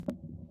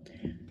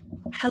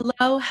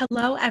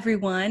Hello,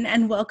 everyone,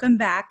 and welcome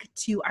back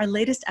to our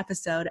latest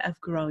episode of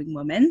Growing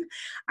Woman.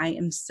 I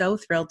am so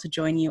thrilled to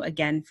join you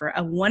again for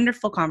a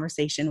wonderful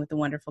conversation with a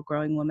wonderful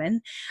growing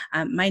woman.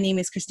 My name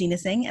is Christina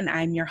Singh, and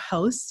I'm your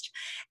host.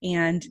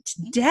 And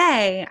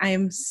today, I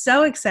am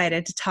so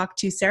excited to talk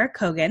to Sarah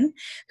Kogan,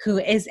 who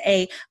is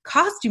a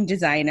costume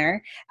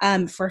designer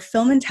for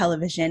film and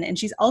television, and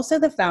she's also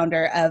the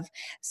founder of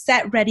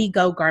Set Ready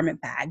Go Garment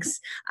Bags.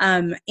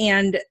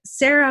 And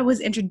Sarah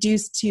was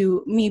introduced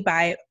to me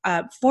by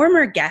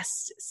former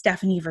guest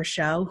Stephanie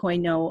Verschow, who I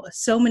know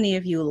so many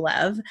of you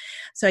love.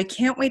 So I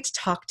can't wait to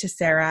talk to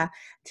Sarah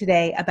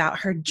today about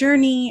her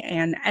journey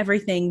and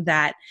everything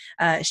that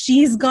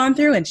she's gone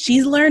through and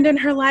she's learned in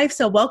her life.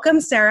 So welcome,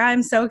 Sarah.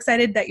 I'm so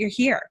excited that you're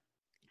here.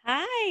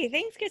 Hi,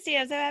 thanks, Christy.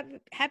 I'm so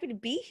happy to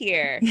be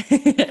here.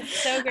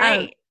 So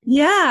great.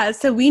 Yeah,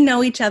 so we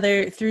know each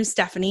other through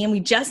Stephanie, and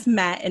we just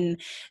met, and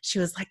she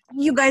was like,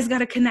 you guys got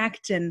to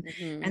connect, and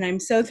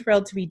I'm so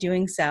thrilled to be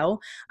doing so.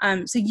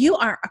 So you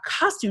are a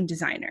costume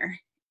designer.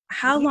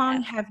 How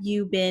long have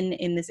you been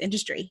in this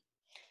industry?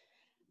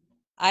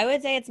 I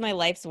would say it's my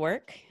life's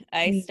work.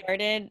 I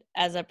started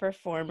as a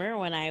performer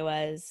when I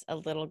was a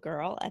little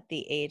girl at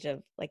the age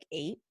of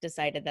 8,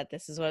 decided that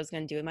this is what I was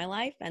going to do in my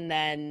life, and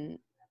then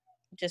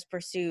just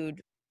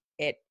pursued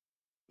it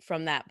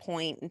from that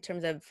point in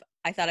terms of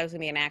I thought I was gonna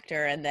be an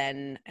actor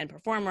and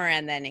performer,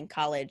 and then in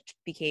college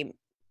became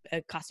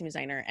a costume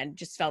designer and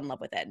just fell in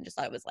love with it and just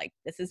thought it was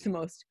this is the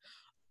most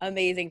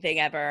amazing thing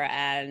ever.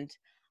 And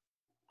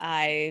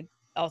I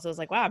also was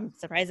like, wow, I'm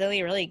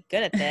surprisingly really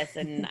good at this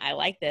and I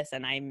like this,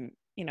 and I'm,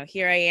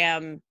 here I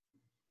am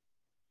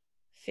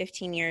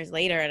 15 years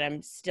later and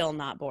I'm still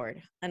not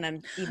bored, and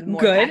I'm even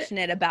more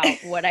passionate about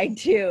what I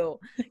do,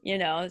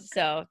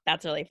 so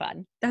that's really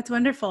fun. That's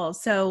wonderful.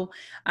 So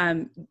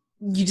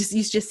you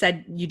just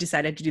said you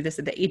decided to do this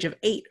at the age of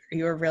 8, or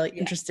you were really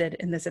interested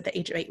in this at the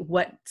age of 8.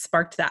 What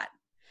sparked that?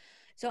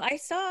 So I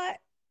saw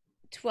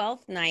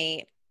 12th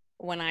Night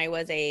when I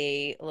was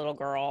a little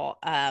girl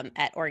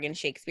at Oregon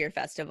Shakespeare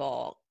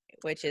Festival,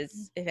 which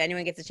is, if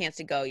anyone gets a chance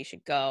to go, you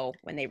should go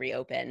when they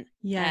reopen.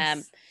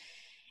 Yes.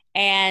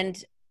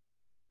 And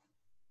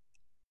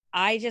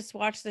I just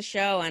watched the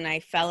show and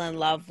I fell in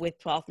love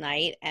with 12th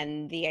Night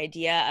and the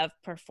idea of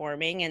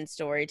performing and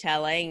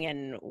storytelling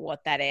and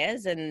what that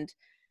is.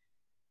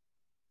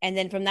 And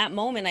then from that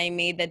moment, I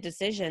made the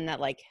decision that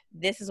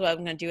this is what I'm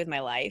going to do with my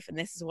life and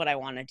this is what I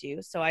want to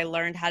do. So I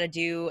learned how to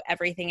do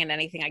everything and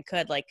anything I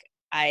could.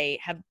 I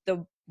have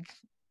the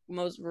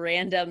most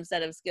random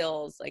set of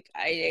skills.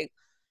 I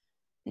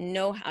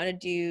know how to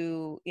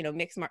do,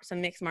 some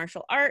mixed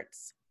martial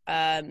arts.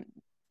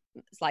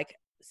 It's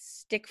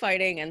stick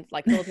fighting and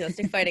Filipino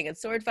stick fighting and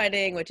sword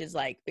fighting, which is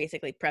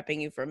basically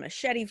prepping you for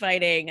machete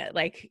fighting.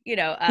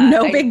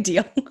 No big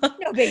deal.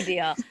 No big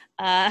deal.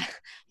 And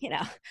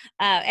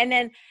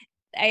then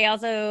I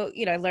also,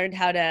 I learned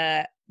how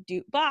to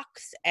do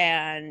box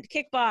and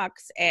kickbox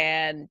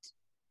and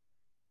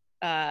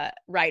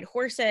ride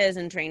horses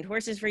and trained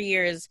horses for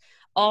years,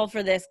 all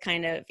for this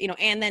kind of,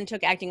 and then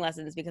took acting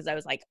lessons because I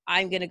was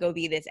I'm going to go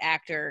be this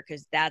actor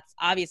because that's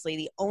obviously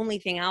the only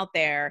thing out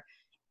there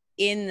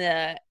in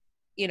the,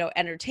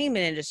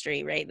 entertainment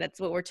industry, right? That's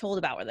what we're told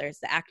about, where there's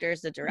the actors,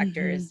 the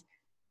directors,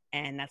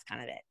 and that's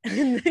kind of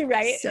it.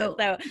 Right. So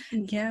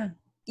yeah.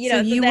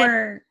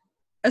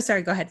 Oh,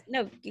 sorry, go ahead.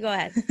 No, you go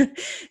ahead.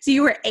 So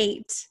you were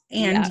 8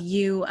 and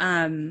you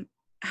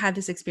had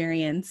this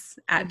experience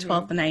at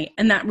 12th Night,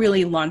 and that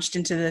really launched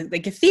into the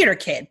a theater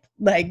kid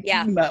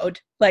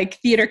mode,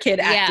 theater kid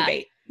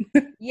activate.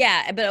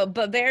 Yeah,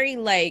 but very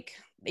I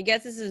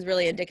guess this is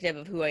really indicative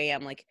of who I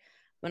am.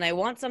 When I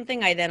want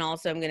something, I then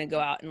also am going to go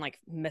out and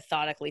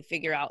methodically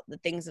figure out the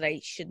things that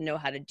I should know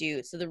how to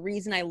do. So the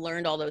reason I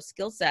learned all those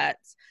skill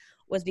sets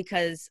was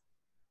because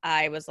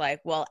I was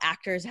well,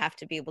 actors have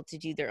to be able to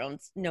do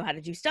know how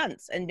to do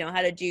stunts and know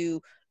how to do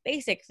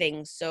basic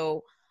things.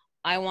 So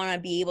I want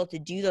to be able to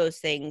do those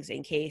things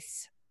in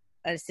case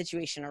a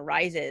situation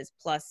arises.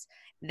 Plus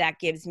that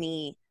gives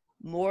me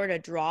more to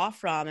draw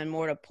from and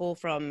more to pull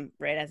from,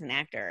 right, as an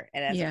actor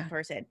and as a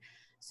person.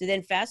 So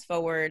then fast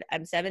forward,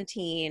 I'm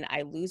 17,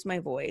 I lose my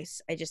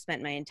voice. I just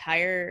spent my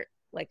entire,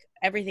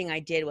 everything I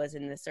did was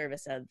in the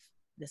service of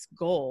this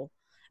goal,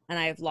 and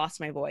I've lost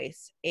my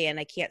voice and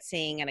I can't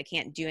sing and I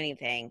can't do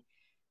anything.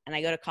 And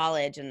I go to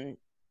college and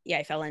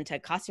I fell into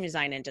costume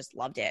design and just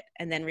loved it.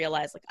 And then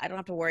realized I don't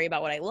have to worry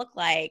about what I look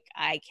like.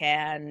 I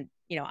can,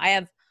 I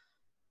have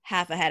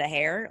half a head of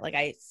hair.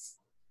 I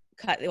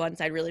cut one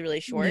side really,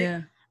 really short.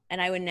 Yeah.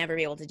 And I would never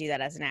be able to do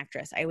that as an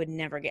actress. I would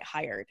never get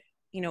hired.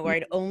 Where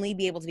I'd only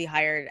be able to be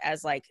hired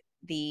as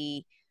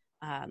the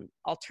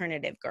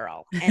alternative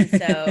girl. And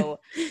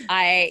so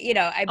I mean,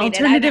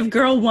 alternative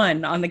girl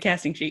 1 on the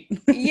casting sheet.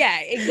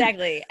 Yeah,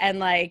 exactly.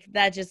 And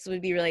that just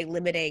would be really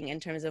limiting in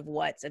terms of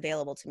what's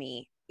available to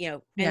me,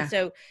 and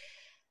so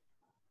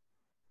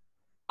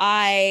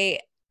I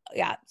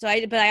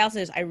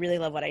really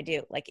love what I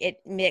do. It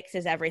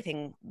mixes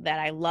everything that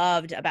I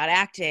loved about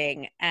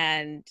acting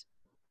and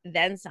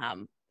then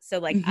some.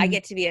 So I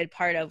get to be a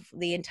part of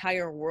the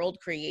entire world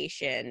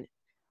creation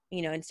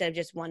instead of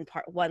just one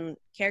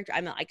character,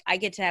 I'm like, I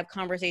get to have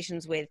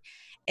conversations with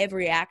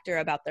every actor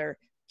about their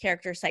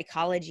character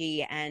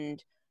psychology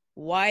and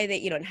why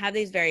they, and have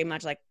these very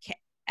much like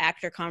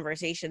actor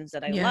conversations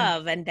that I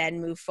love, and then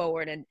move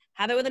forward and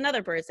have it with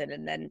another person.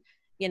 And then,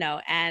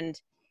 and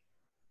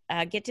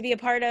get to be a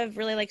part of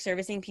really like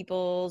servicing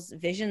people's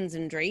visions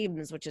and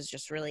dreams, which is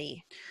just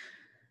really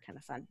kind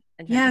of fun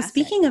and fantastic.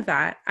 Speaking of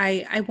that,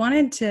 I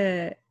wanted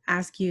to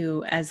ask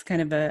you as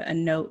kind of a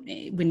note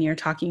when you're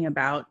talking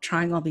about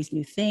trying all these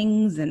new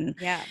things and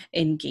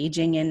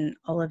engaging in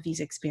all of these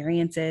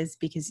experiences,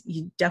 because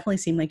you definitely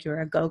seem like you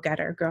were a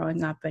go-getter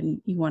growing up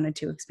and you wanted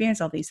to experience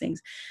all these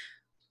things.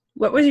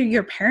 What were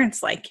your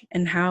parents like,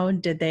 and how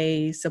did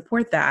they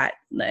support that?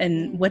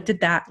 And what did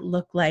that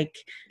look like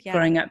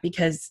growing up?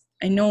 Because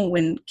I know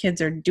when kids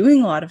are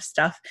doing a lot of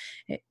stuff,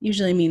 it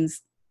usually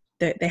means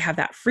that they have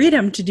that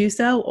freedom to do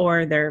so,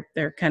 or they're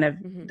kind of,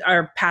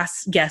 our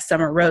past guest,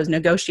 Summer Rose,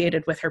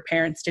 negotiated with her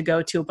parents to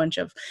go to a bunch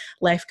of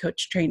life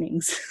coach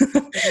trainings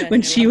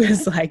when she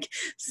was like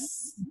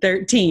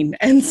 13.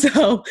 And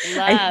so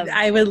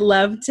I would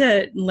love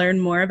to learn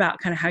more about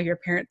kind of how your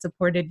parents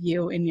supported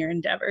you in your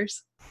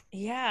endeavors.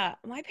 Yeah,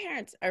 my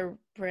parents are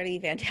pretty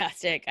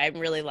fantastic. I'm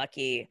really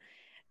lucky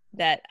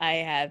that I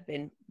have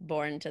been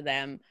born to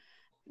them.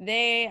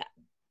 So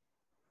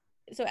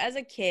as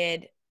a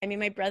kid, I mean,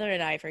 my brother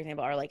and I, for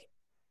example, are like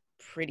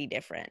pretty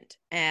different.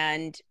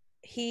 And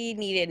he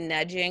needed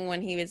nudging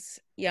when he was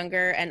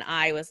younger. And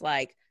I was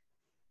like,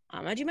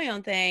 I'm going to do my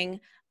own thing.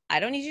 I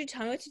don't need you to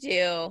tell me what to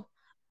do.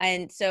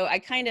 And so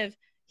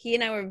he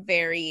and I were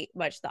very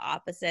much the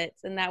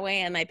opposites in that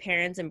way. And my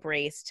parents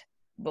embraced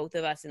both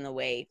of us in the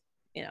way,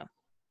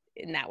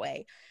 in that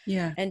way.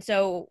 Yeah. And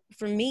so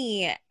for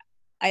me,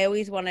 I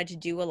always wanted to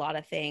do a lot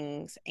of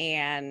things.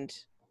 And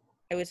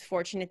I was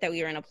fortunate that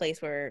we were in a place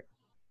where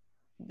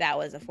that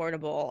was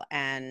affordable,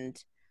 and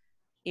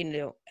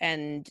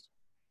and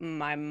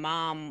my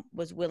mom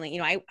was willing.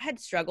 I had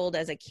struggled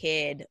as a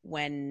kid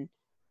when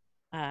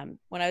I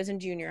was in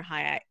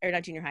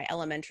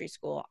elementary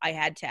school. I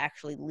had to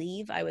actually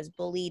leave. I was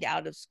bullied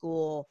out of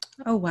school.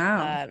 Oh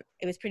wow.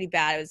 It was pretty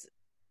bad. It was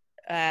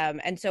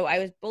and so I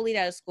was bullied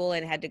out of school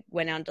and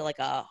went on to like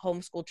a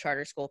homeschool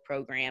charter school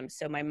program.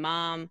 So my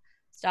mom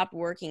stopped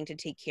working to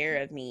take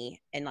care of me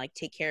and like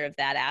take care of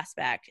that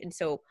aspect. And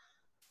so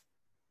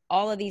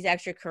all of these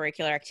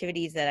extracurricular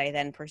activities that I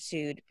then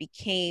pursued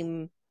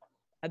became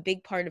a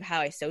big part of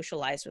how I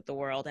socialized with the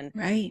world.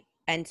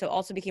 And so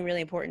also became really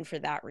important for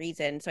that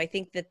reason. So I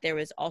think that there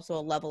was also a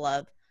level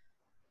of,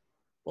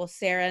 well,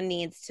 Sarah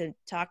needs to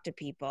talk to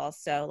people.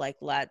 So like,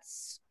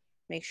 let's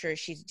make sure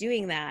she's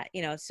doing that,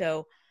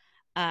 so,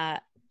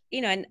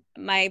 and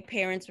my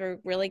parents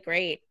were really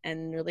great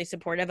and really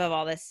supportive of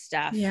all this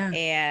stuff. Yeah.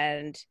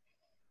 And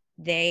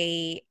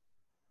they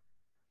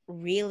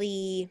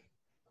really,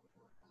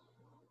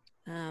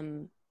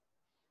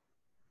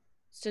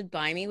 stood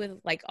by me with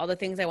like all the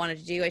things I wanted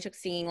to do. I took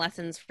singing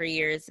lessons for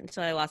years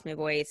until I lost my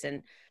voice,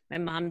 and my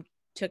mom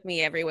took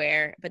me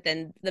everywhere. But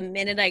then the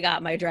minute I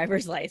got my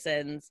driver's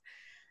license,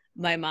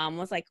 my mom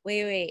was like,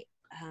 wait.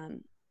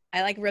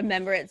 I like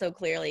remember it so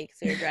clearly because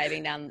we were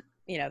driving down,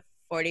 we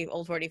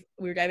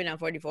were driving down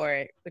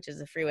 44, which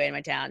is a freeway in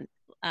my town.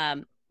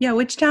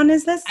 Which town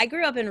is this? I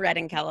grew up in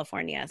Redding,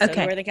 California. So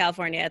Northern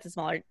California, it's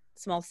a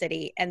small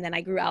city. And then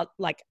I grew out,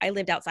 like I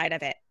lived outside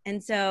of it.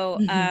 And so,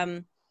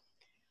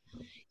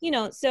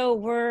 so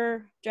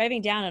we're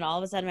driving down and all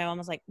of a sudden my mom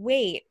was like,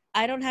 wait,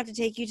 I don't have to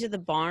take you to the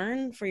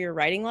barn for your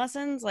riding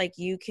lessons. Like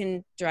you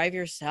can drive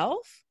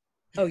yourself.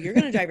 Oh, you're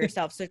going to drive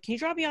yourself. So can you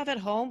drop me off at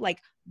home? Like,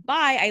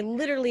 bye. I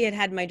literally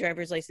had my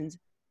driver's license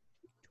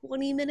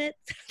 20 minutes.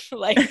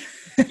 Like,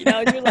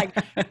 you're like,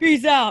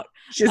 peace out.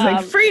 She's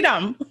like,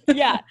 freedom.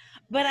 Yeah.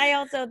 But I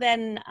also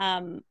then,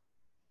 and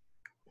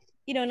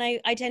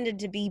I tended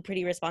to be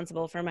pretty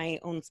responsible for my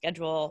own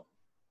schedule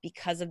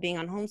because of being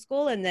on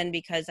homeschool. And then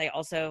because I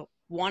also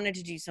wanted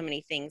to do so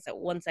many things that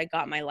once I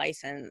got my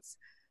license,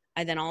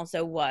 I then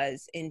also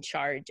was in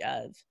charge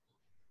of,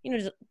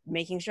 just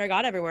making sure I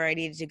got everywhere I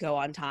needed to go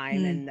on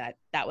time. And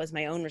that was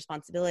my own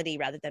responsibility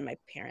rather than my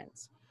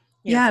parents.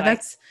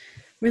 That's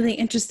really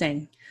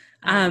interesting.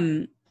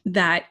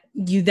 That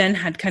you then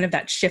had kind of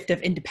that shift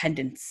of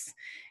independence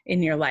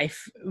in your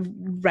life,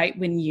 right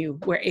when you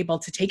were able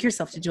to take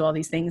yourself to do all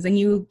these things and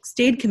you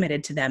stayed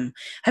committed to them.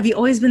 Have you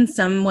always been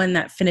someone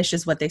that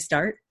finishes what they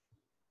start?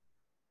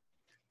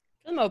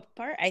 For the most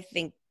part, I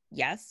think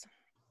yes.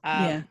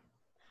 I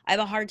have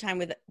a hard time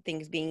with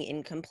things being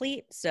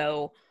incomplete.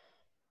 So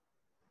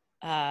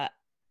I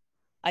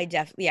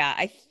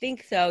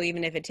think so.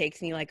 Even if it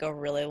takes me like a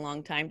really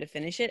long time to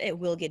finish it, it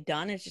will get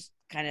done. It's just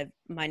kind of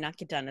might not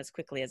get done as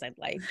quickly as I'd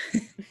like.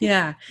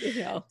 Yeah.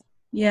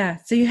 Yeah.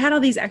 So you had all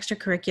these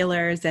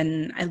extracurriculars,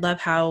 and I love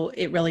how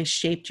it really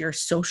shaped your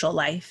social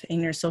life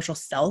and your social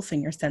self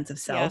and your sense of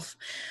self.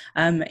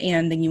 Yeah.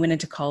 And then you went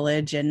into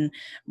college and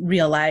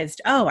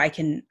realized, I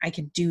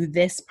could do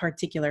this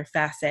particular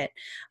facet.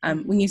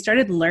 When you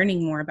started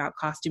learning more about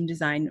costume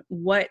design,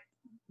 what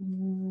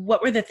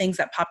were the things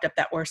that popped up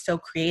that were so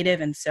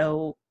creative and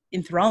so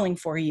enthralling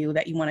for you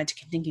that you wanted to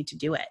continue to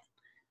do it?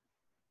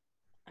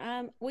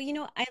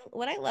 Well,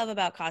 what I love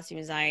about costume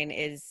design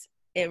is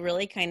it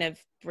really kind of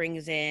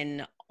brings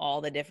in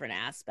all the different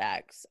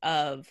aspects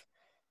of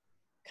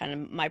kind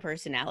of my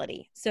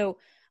personality. So,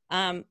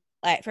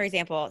 like, for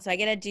example, so I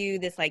get to do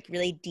this like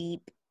really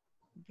deep,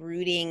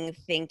 brooding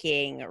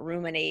thinking,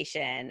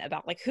 rumination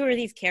about like who are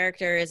these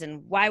characters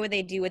and why would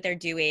they do what they're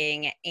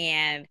doing,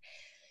 and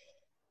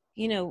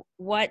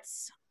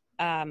what's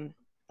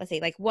let's say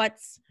like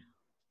what's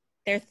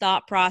their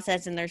thought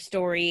process and their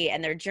story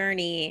and their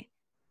journey.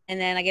 And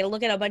then I get to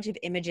look at a bunch of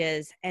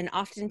images, and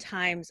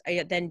oftentimes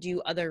I then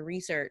do other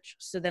research.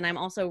 So then I'm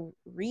also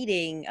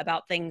reading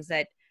about things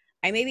that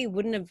I maybe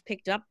wouldn't have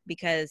picked up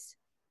because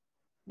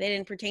they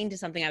didn't pertain to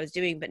something I was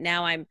doing. But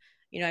now I'm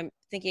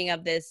thinking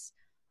of this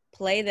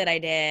play that I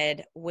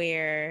did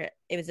where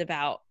it was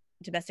about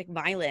domestic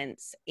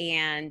violence,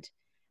 and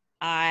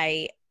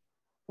I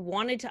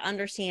wanted to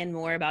understand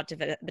more about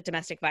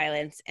domestic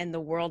violence and the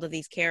world of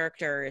these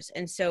characters.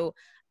 And so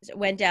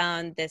went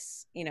down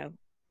this,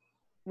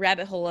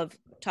 rabbit hole of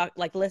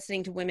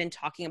listening to women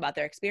talking about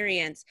their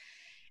experience.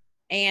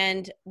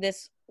 And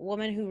this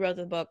woman who wrote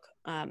the book,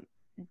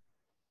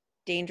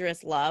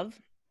 Dangerous Love,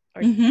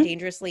 or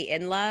Dangerously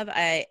in Love,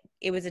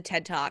 it was a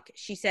TED Talk.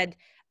 She said,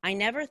 I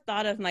never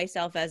thought of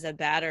myself as a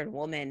battered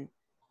woman,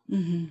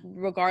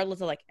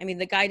 regardless of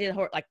the guy did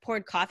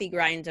poured coffee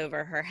grinds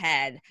over her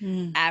head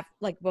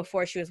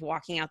before she was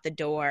walking out the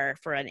door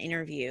for an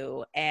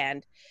interview,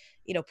 and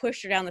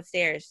pushed her down the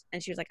stairs.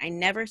 And she was like, I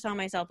never saw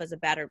myself as a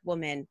battered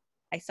woman.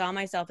 I saw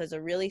myself as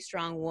a really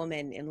strong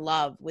woman in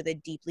love with a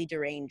deeply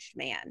deranged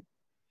man.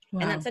 Wow.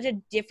 And that's such a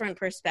different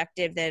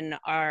perspective than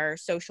our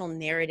social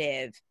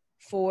narrative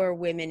for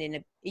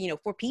women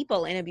for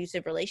people in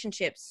abusive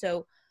relationships.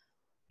 So,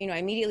 I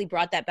immediately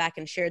brought that back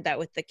and shared that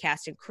with the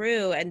cast and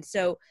crew. And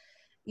so,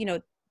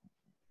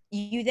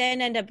 you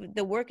then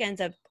the work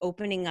ends up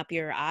opening up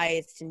your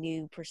eyes to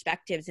new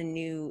perspectives and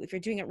if you're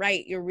doing it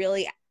right, you're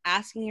really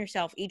asking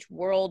yourself, each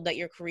world that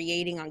you're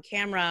creating on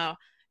camera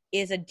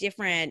is a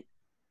different,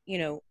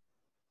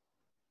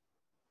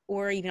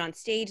 or even on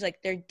stage, like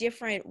they're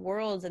different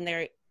worlds, and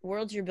they're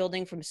worlds you're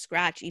building from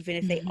scratch, even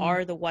if they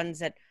are the ones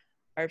that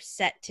are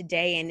set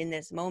today and in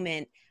this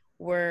moment.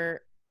 We're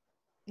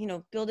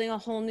building a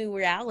whole new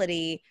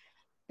reality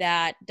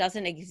that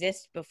doesn't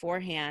exist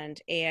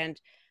beforehand. And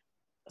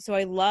so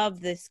I love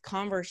this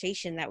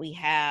conversation that we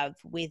have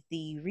with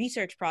the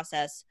research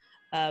process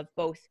of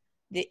both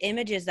the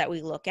images that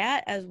we look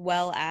at, as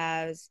well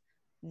as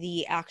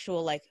the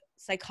actual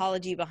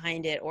psychology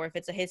behind it, or if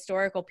it's a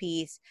historical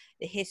piece,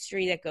 the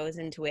history that goes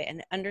into it,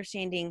 and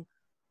understanding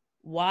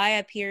why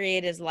a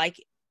period is like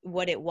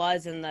what it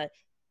was and the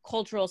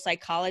cultural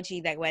psychology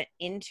that went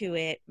into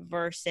it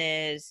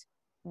versus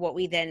what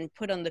we then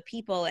put on the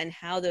people and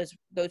how those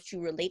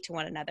two relate to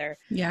one another.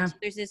 Yeah. So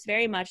there's this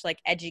very much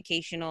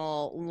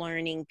educational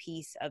learning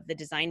piece of the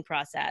design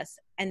process.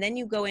 And then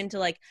you go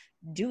into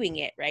doing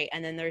it, right?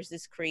 And then there's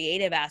this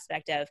creative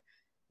aspect of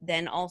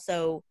then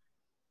also,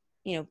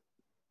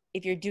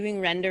 if you're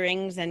doing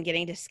renderings and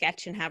getting to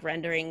sketch and have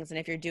renderings, and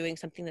if you're doing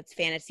something that's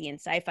fantasy and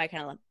sci-fi,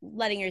 kind of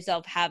letting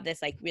yourself have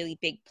this really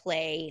big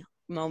play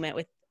moment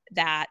with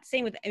that.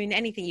 Same with,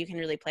 anything you can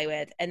really play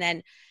with.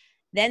 And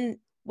then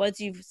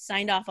once you've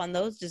signed off on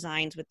those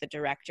designs with the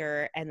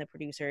director and the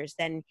producers,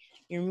 then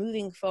you're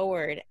moving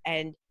forward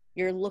and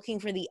you're looking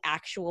for the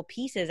actual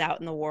pieces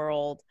out in the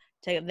world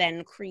to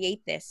then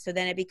create this. So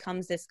then it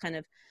becomes this kind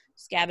of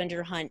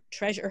scavenger hunt,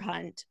 treasure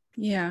hunt.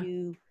 Yeah.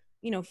 To,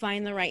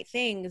 find the right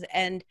things.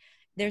 And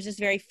there's this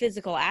very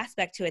physical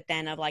aspect to it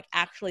then of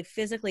actually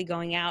physically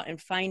going out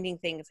and finding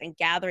things and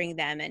gathering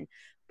them and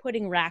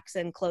putting racks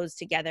and clothes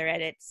together.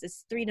 And it's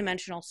this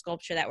 3-dimensional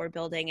sculpture that we're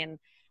building. And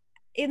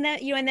in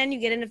that, and then you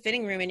get in a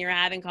fitting room and you're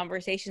having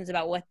conversations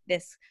about what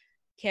this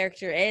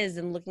character is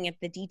and looking at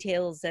the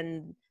details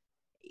and,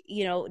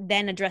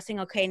 then addressing,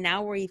 okay,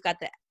 now where you've got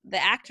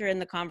the actor in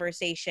the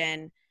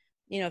conversation,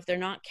 if they're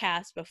not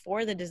cast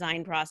before the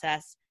design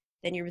process,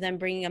 then you're then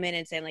bringing them in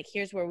and saying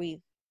here's where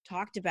we've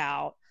talked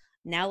about.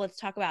 Now let's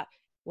talk about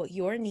what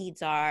your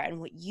needs are and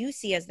what you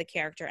see as the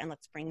character, and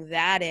let's bring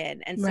that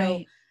in. And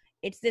so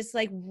it's this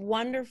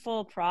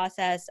wonderful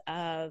process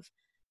of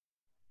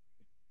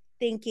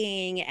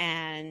thinking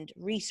and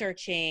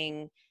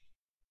researching,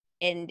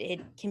 and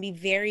it can be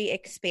very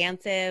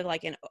expansive,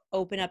 and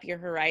open up your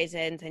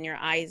horizons and your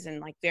eyes,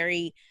 and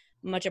very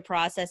much a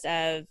process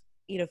of,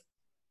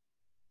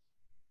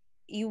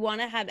 you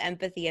want to have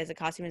empathy as a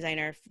costume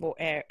designer for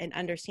an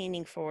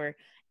understanding for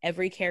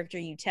every character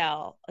you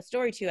tell a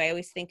story to. I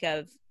always think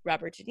of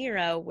Robert De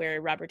Niro,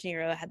 where Robert De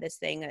Niro had this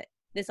thing that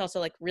this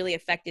also really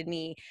affected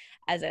me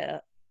as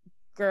a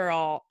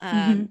girl,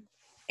 and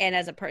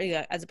as a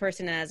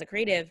person and as a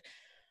creative.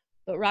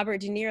 But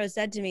Robert De Niro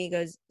said to me, he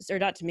goes, or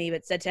not to me,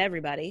 but said to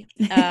everybody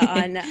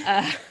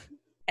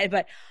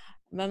but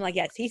I'm like,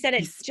 yes, he said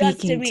it just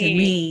to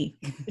me.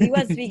 He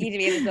was speaking to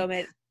me in this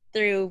moment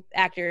through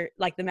actor,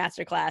 the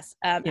masterclass,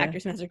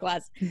 actor's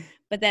masterclass.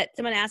 But that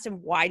someone asked him,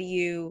 why do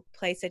you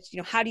play such,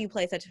 how do you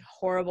play such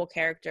horrible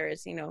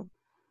characters,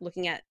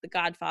 looking at The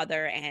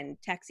Godfather and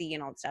Taxi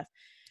and all that stuff.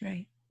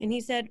 Right. And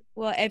he said,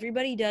 well,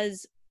 everybody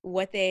does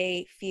what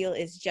they feel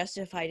is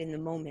justified in the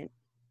moment.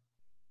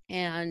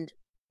 And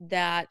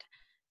that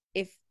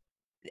if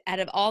out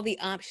of all the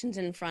options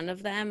in front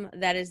of them,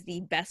 that is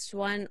the best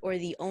one or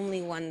the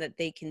only one that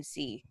they can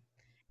see.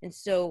 And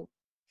so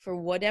for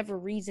whatever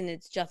reason,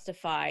 it's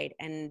justified,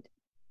 and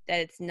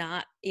that it's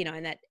not,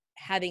 and that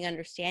having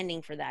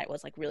understanding for that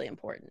was like really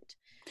important.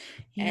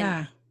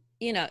 And,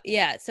 Yeah.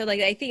 yeah. So like,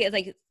 I think it's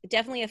like, it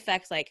definitely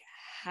affects like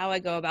how I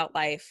go about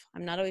life.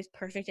 I'm not always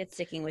perfect at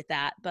sticking with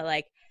that, but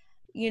like,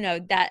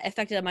 that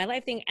affected my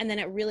life thing. And then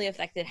it really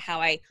affected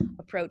how I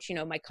approach,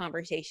 my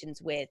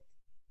conversations with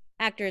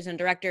actors and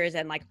directors,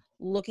 and like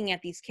looking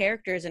at these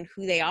characters and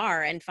who they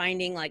are, and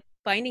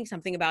finding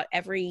something about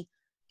every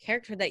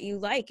character that you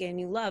like and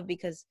you love,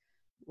 because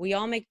we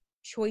all make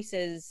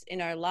choices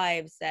in our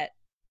lives that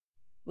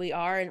we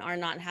are and are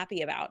not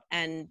happy about,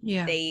 and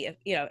they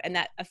and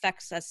that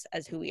affects us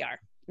as who we are.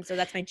 And so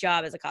that's my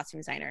job as a costume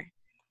designer.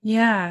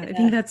 Yeah, I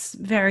think that's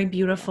very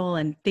beautiful.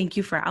 And thank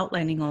you for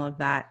outlining all of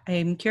that.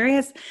 I'm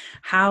curious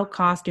how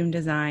costume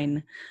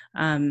design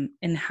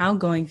and how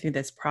going through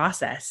this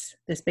process,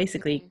 this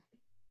basically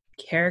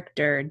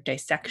character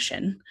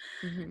dissection,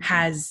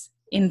 has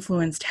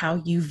influenced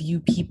how you view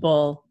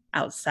people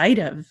outside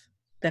of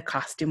the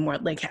costume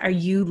world. Like, are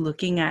you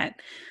looking at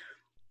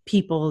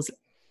people's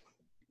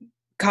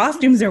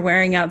costumes they're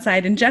wearing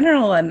outside in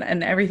general,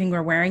 and everything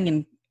we're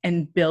wearing,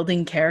 and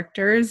building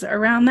characters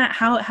around that?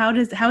 How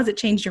has it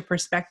changed your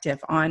perspective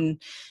on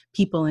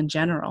people in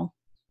general?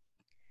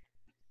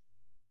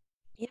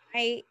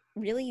 I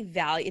really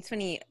value, it's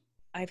funny,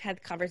 I've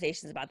had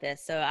conversations about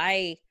this. So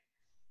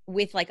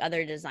with like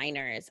other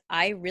designers,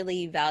 I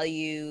really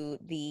value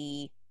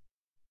the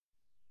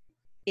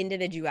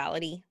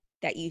individuality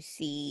that you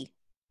see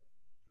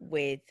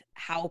with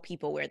how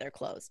people wear their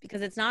clothes,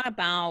 because it's not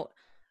about,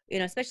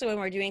 especially when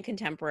we're doing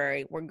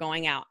contemporary, we're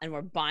going out and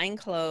we're buying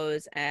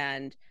clothes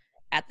and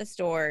at the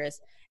stores,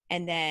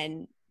 and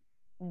then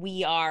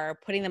we are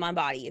putting them on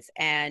bodies,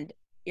 and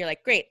you're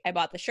like, great, I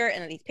bought the shirt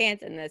and these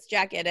pants and this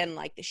jacket and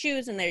like the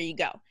shoes, and there you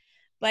go.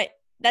 But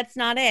that's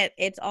not it.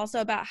 It's also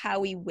about how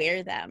we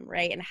wear them,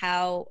 right? And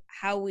how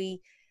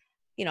we,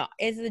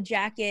 is the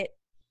jacket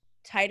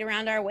tight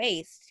around our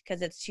waist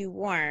because it's too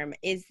warm?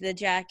 Is the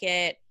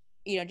jacket,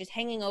 just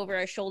hanging over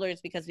our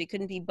shoulders because we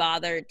couldn't be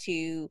bothered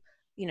to,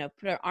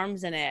 put our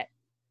arms in it?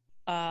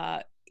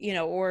 Or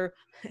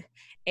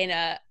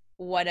in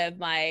one of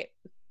my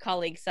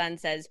colleague's son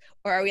says,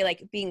 or are we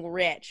like being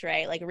rich,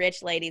 right? Like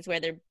rich ladies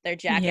wear their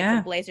jackets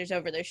and blazers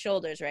over their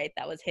shoulders, right?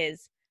 That was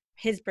his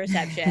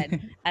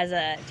perception as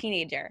a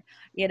teenager,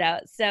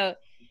 so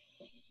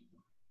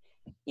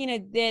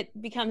that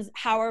becomes,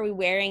 how are we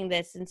wearing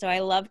this? And so I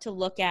love to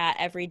look at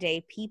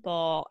everyday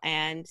people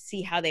and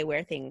see how they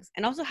wear things,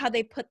 and also how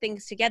they put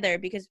things together,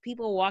 because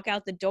people walk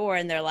out the door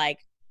and they're like,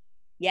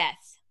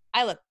 yes,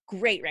 I look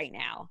great right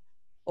now,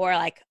 or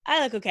like,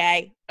 I look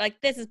okay, or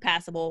like, this is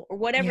passable, or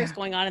whatever's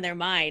going on in their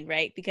mind,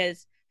 right?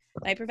 Because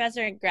my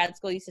professor in grad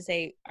school used to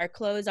say our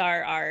clothes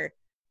are our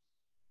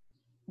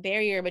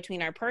barrier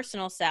between our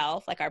personal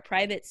self, like our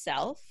private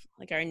self,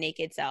 like our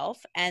naked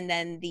self, and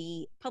then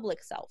the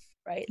public self,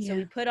 right? So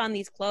we put on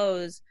these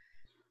clothes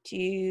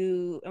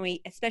and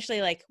we,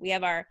 especially like, we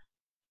have our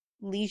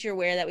leisure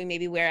wear that we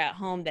maybe wear at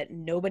home that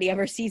nobody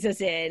ever sees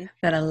us in,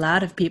 that a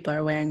lot of people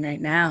are wearing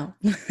right now.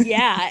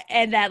 Yeah,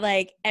 and that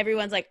like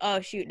everyone's like, oh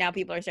shoot, now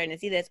people are starting to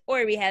see this.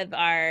 Or we have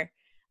our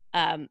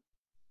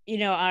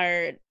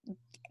our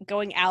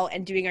going out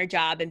and doing our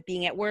job and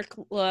being at work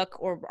look,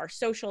 or our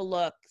social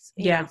looks,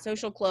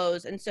 social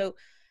clothes. And so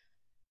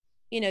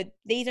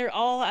these are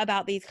all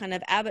about these kind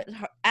of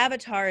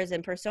avatars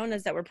and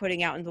personas that we're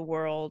putting out in the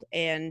world.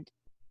 And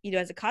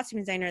as a costume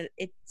designer,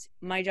 it's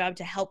my job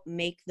to help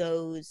make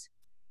those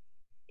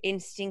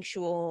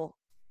instinctual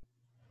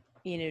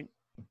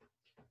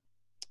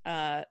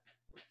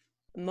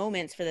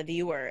moments for the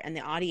viewer and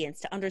the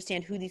audience to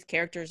understand who these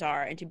characters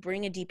are, and to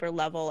bring a deeper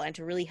level, and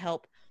to really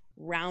help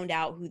round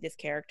out who this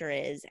character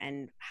is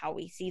and how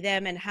we see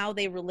them and how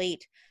they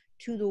relate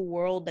to the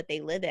world that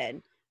they live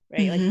in,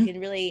 right? Like, you can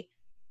really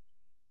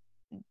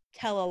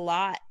tell a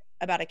lot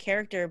about a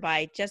character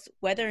by just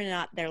whether or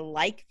not they're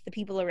like the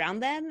people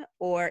around them,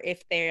 or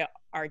if they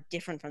are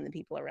different from the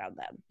people around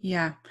them.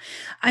 Yeah.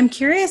 I'm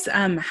curious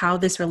how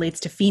this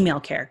relates to female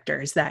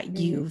characters that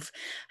you've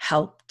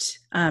helped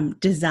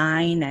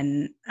design,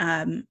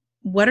 and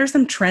what are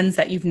some trends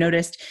that you've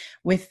noticed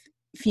with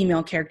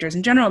female characters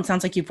in general? It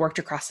sounds like you've worked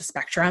across the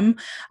spectrum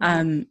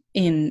on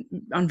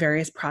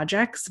various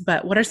projects,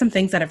 but what are some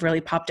things that have really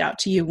popped out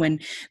to you when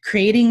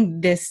creating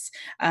this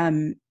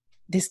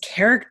this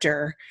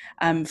character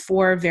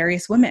for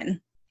various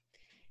women?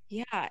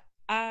 Yeah.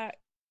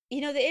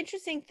 The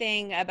interesting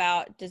thing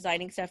about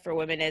designing stuff for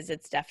women is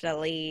it's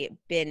definitely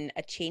been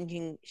a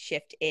changing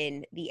shift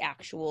in the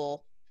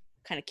actual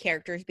kind of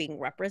characters being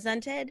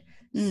represented.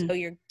 So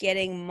you're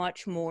getting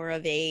much more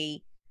of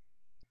you're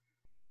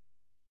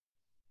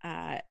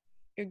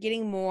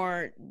getting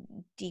more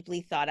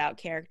deeply thought out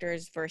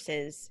characters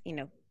versus,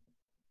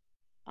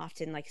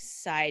 often like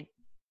side,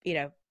 you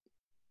know,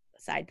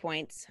 side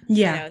points, you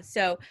Yeah.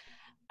 know.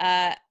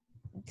 Uh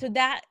so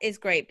that is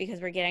great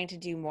because we're getting to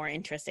do more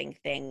interesting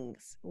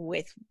things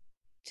with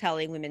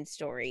telling women's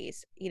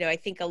stories. You know, I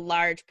think a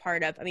large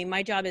part of, I mean,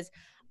 my job is,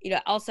 you know,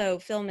 also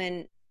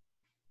filmmaking,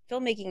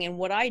 and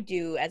what I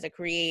do as a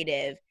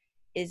creative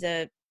is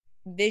a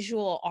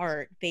visual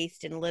art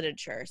based in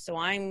literature. So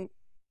I'm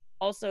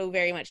also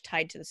very much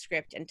tied to the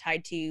script and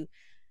tied to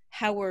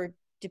how we're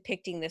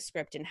depicting the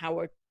script and how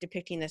we're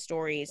depicting the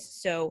stories.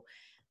 So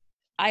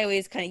I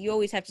always you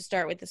always have to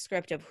start with the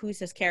script of who's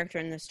this character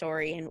in the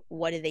story and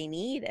what do they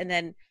need. And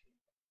then,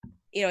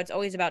 you know, it's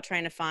always about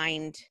trying to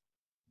find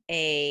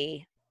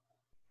a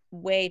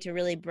way to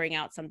really bring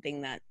out something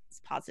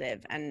that's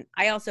positive. And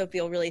I also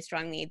feel really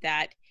strongly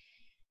that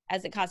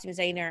as a costume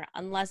designer,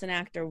 unless an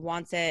actor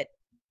wants it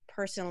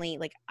personally,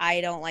 like I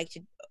don't like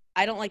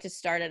to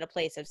start at a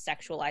place of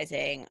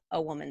sexualizing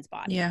a woman's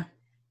body. Yeah.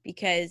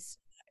 Because,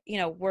 you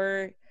know,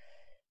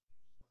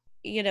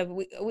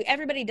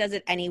 everybody does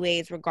it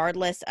anyways,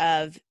 regardless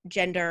of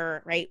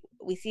gender, right?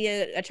 We see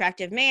an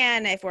attractive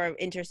man if we're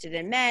interested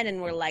in men,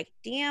 and we're like,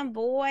 damn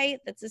boy,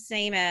 that's the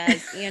same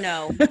as, you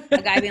know,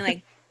 a guy being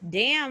like,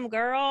 damn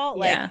girl,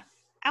 like, Yeah.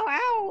 ow,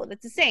 ow,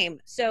 that's the same.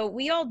 So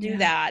we all do Yeah.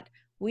 that.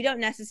 We don't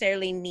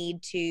necessarily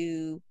need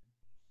to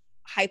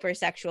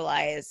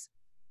hypersexualize,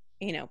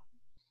 you know,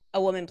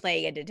 a woman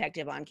playing a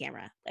detective on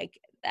camera. Like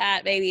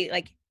that, maybe,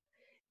 like,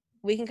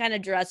 we can kind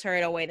of dress her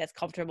in a way that's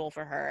comfortable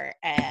for her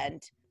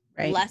and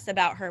Right. less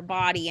about her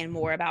body and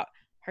more about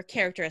her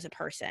character as a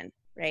person,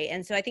 right?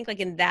 And so I think, like,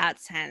 in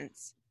that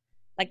sense,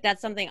 like, that's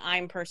something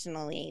I'm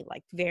personally,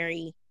 like,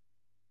 very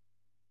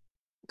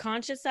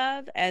conscious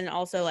of, and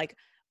also, like,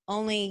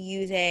 only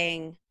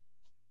using,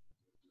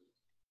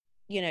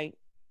 you know,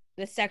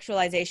 the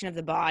sexualization of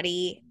the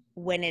body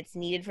when it's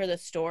needed for the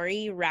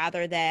story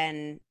rather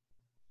than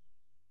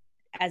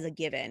as a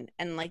given.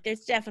 And, like,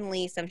 there's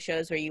definitely some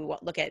shows where you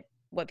look at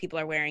what people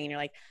are wearing and you're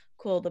like,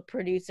 cool, the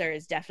producer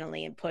is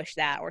definitely pushed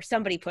that, or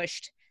somebody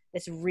pushed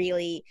this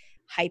really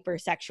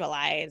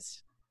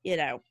hypersexualized, you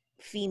know,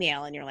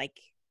 female, and you're like,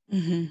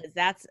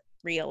 that's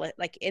real,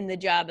 like, in the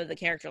job of the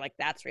character, like,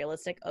 that's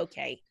realistic,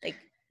 okay, like,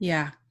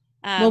 Yeah.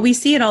 Well, we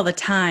see it all the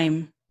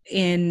time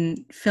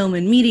in film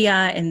and media,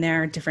 and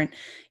there are different,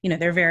 you know,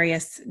 there are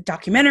various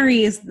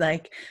documentaries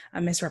like a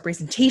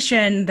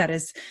misrepresentation that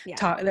is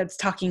that's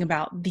talking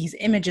about these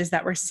images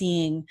that we're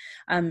seeing.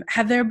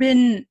 Have there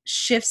been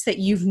shifts that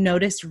you've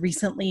noticed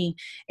recently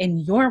in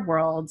your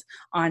world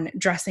on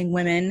dressing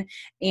women?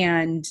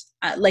 And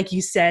like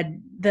you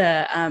said,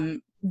 the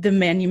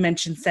man you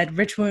mentioned said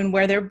rich women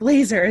wear their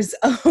blazers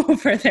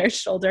over their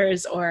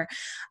shoulders, or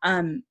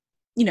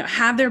you know,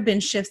 have there been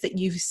shifts that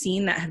you've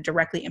seen that have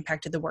directly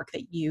impacted the work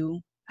that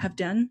you have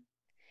done?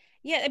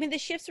 Yeah, I mean, the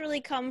shifts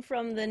really come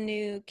from the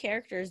new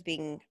characters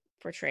being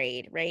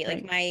portrayed, right?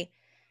 Like,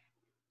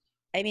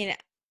 I mean,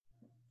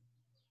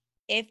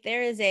 if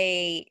there is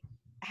a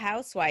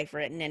housewife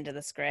written into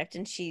the script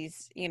and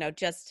she's, you know,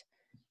 just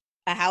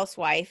a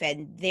housewife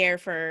and there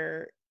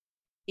for,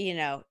 you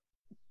know,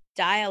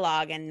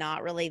 dialogue and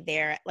not really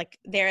there, like,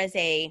 there is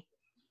a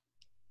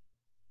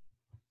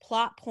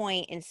plot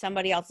point in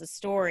somebody else's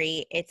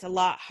story, it's a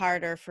lot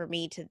harder for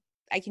me to,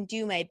 I can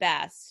do my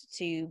best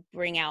to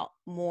bring out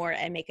more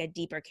and make a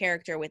deeper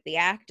character with the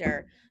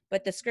actor,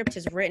 but the script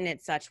is written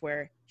at such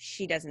where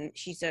she's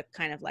a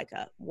kind of like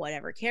a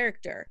whatever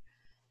character,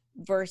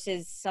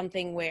 versus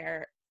something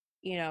where,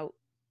 you know,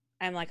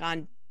 I'm like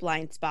on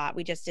Blind Spot,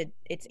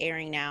 it's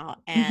airing now,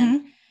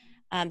 and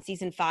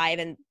season 5,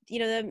 and, you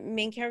know, the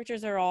main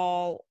characters are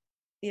all,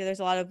 you know,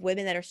 there's a lot of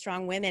women that are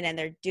strong women and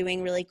they're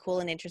doing really cool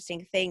and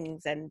interesting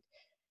things, and,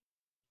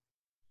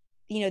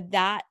 you know,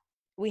 that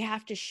we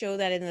have to show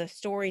that in the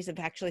stories of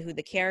actually who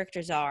the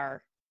characters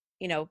are,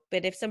 you know.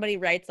 But if somebody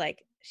writes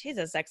like, she's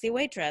a sexy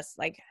waitress,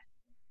 like,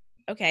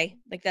 okay,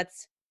 like,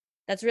 that's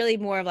really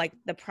more of like,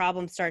 the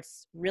problem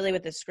starts really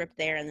with the script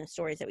there and the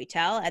stories that we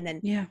tell, and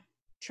then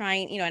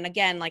trying, you know, and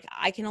again, like,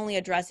 I can only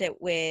address it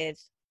with,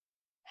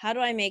 how do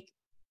I make,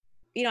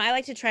 you know, I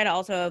like to try to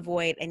also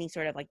avoid any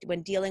sort of, like,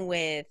 when dealing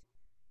with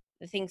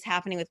the things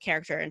happening with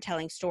character and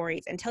telling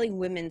stories and telling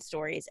women's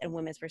stories and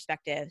women's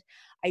perspectives,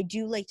 I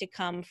do like to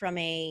come from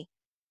I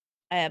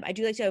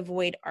do like to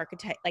avoid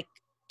like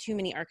too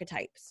many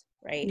archetypes,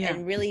 right? Yeah.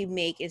 And really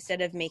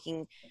instead of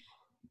making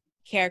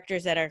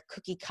characters that are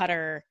cookie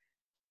cutter,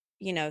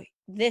 you know,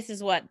 this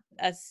is what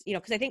us, you know,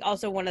 because I think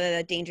also one of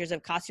the dangers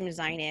of costume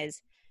design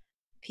is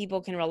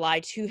people can rely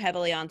too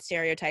heavily on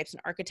stereotypes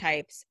and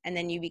archetypes, and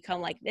then you become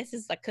like, this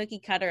is the cookie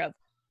cutter of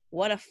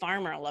what a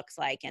farmer looks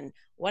like and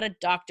what a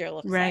doctor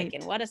looks like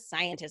and what a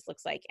scientist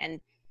looks like, and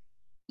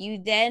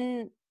you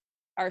then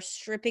are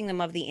stripping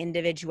them of the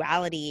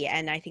individuality.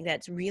 And I think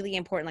that's really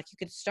important. Like, you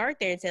could start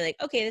there and say,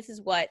 like, okay,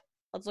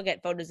 let's look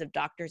at photos of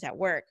doctors at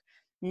work.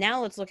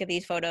 Now let's look at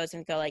these photos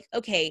and go, like,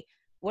 okay,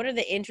 what are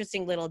the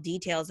interesting little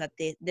details that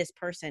this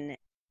person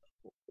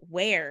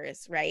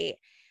wears, right?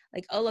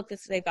 Like, oh, look,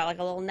 they've got like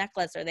a little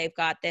necklace, or they've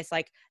got this,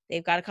 like,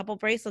 they've got a couple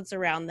bracelets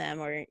around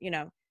them, or, you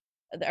know,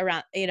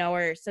 around,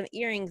 or some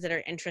earrings that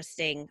are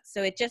interesting.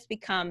 So it just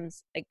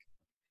becomes like,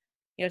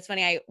 it's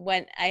funny.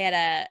 I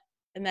had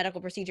a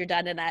medical procedure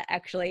done, and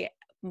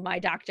my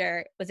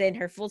doctor was in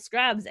her full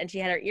scrubs and she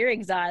had her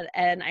earrings on,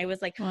 and I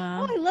was like,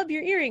 Wow. "Oh, I love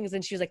your earrings."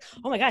 And she was like,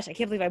 "Oh my gosh, I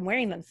can't believe I'm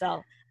wearing them."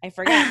 So I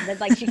forgot. And then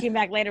like she came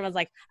back later and was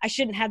like, "I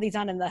shouldn't have these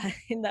on in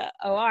the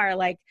OR.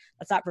 Like,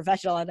 that's not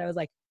professional." And I was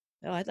like,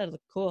 "Oh, I thought it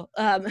looked cool."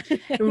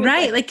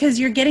 Right. Like, cause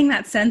you're getting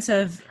that sense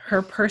of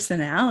her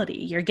personality.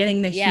 You're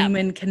getting the Yeah.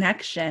 human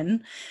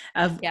connection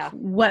of Yeah.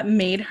 what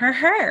made her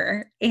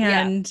her.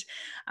 Yeah.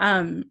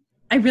 And,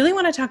 I really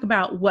want to talk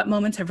about what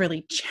moments have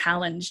really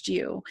challenged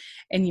you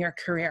in your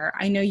career.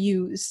 I know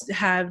you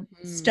have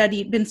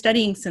been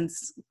studying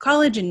since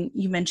college, and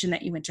you mentioned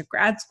that you went to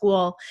grad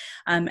school,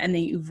 and that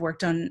you've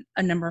worked on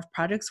a number of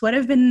projects. What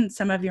have been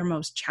some of your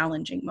most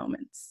challenging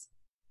moments?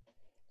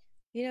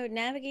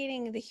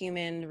 Navigating the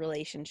human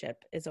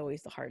relationship is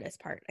always the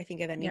hardest part, I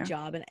think, of any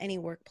job and any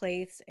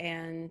workplace.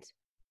 And,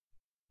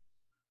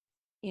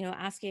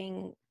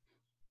 asking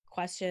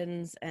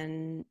questions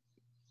and,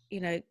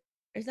 there's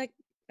like,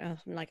 I'm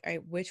like, all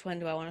right, which one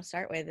do I want to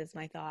start with is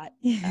my thought.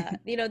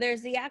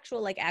 There's the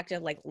actual like act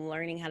of like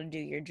learning how to do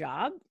your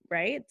job,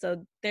 right?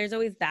 So there's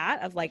always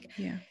that of like,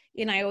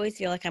 I always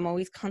feel like I'm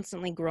always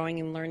constantly growing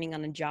and learning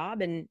on a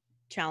job and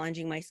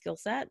challenging my skill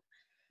set.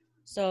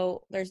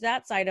 So there's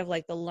that side of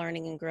like the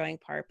learning and growing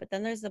part, but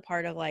then there's the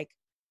part of like,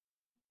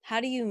 how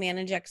do you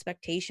manage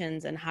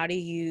expectations, and how do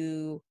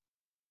you,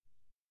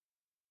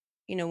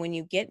 when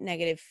you get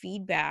negative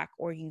feedback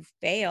or you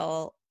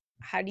fail,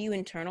 how do you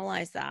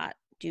internalize that?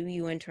 Do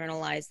you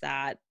internalize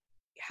that?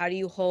 How do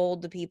you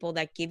hold the people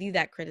that give you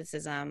that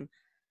criticism?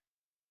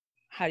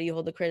 How do you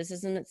hold the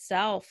criticism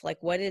itself? Like,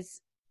 what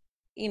is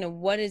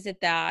it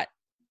that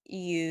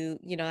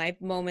I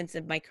have moments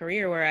in my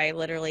career where I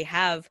literally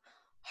have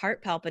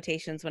heart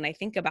palpitations when I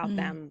think about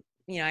them.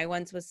 I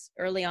once was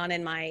early on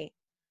in my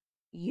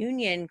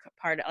union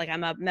part, like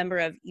I'm a member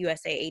of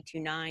USA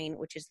 829,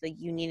 which is the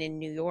union in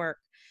New York.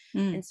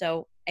 And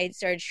so I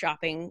started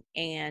shopping,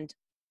 and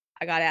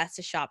I got asked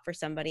to shop for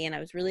somebody, and I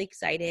was really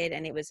excited.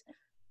 And it was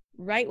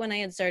right when I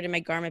had started my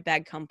garment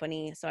bag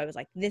company. So I was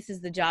like, this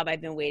is the job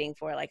I've been waiting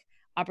for, like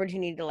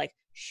opportunity to like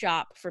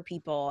shop for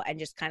people and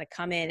just kind of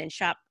come in and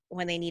shop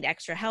when they need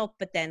extra help,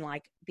 but then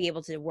like be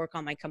able to work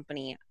on my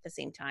company at the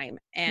same time.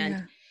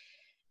 And,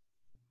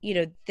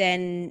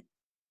 then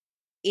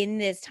in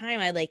this time,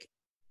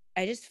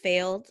 I just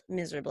failed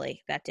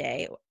miserably that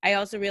day. I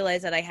also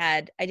realized that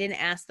I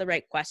didn't ask the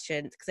right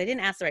questions, because I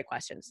didn't ask the right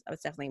questions. That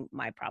was definitely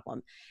my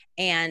problem.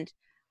 And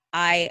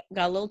I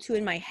got a little too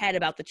in my head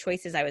about the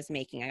choices I was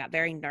making. I got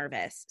very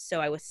nervous.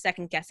 So I was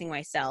second guessing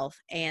myself.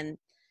 And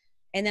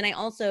then I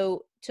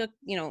also took,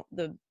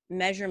 the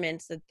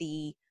measurements that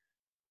the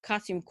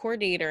costume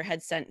coordinator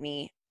had sent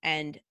me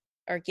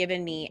or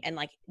given me, and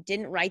like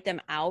didn't write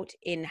them out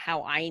in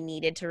how I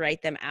needed to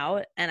write them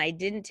out. And I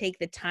didn't take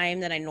the time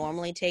that I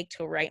normally take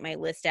to write my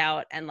list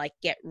out and like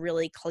get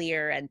really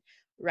clear and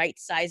write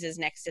sizes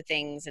next to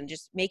things and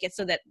just make it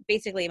so that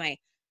basically I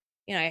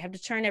have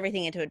to turn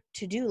everything into a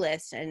to-do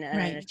list and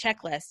a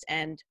checklist,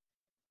 and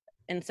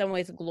in some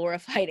ways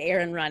glorified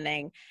errand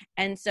running.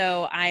 And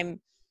so I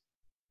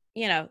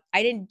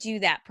didn't do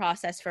that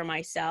process for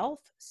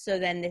myself. So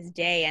then this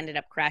day ended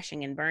up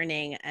crashing and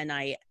burning, and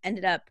I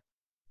ended up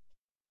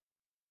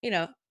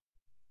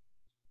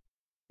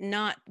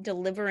not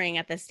delivering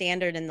at the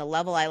standard and the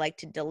level I like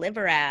to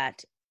deliver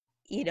at,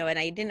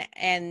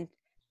 and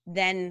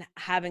then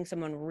having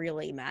someone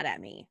really mad at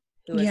me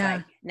who was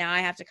like, now I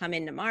have to come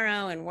in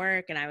tomorrow and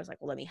work. And I was like,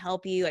 well, let me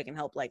help you. I can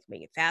help like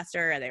make it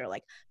faster. And they were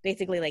like,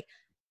 basically like,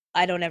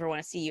 I don't ever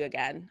want to see you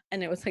again.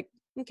 And it was like,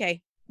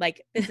 okay,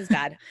 like this is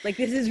bad. Like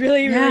this is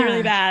really, really,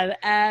 really bad.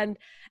 And,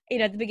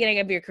 at the beginning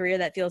of your career,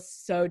 that feels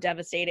so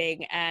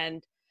devastating.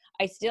 And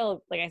I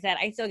still, like I said,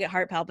 I still get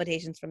heart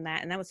palpitations from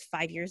that. And that was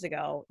 5 years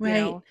ago.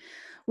 Right.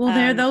 Well,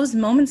 there are those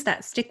moments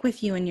that stick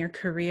with you in your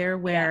career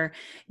where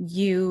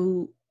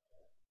you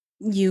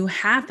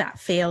have that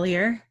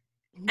failure,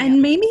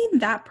 and maybe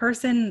that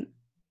person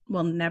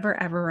will never,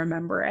 ever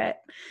remember it,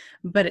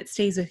 but it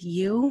stays with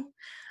you.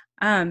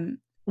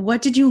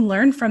 What did you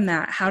learn from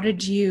that? How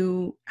did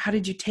you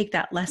take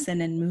that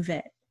lesson and move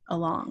it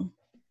along?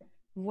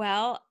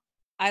 Well,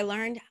 I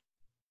learned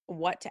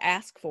what to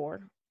ask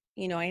for.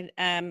 I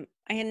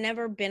had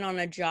never been on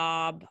a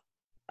job.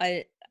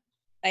 I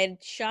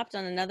had shopped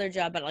on another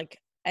job, but like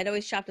I'd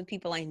always shopped with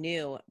people I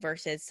knew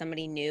versus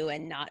somebody new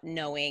and not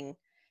knowing,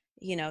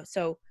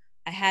 so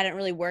I hadn't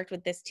really worked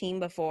with this team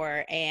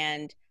before,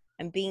 and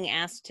I'm being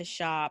asked to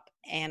shop,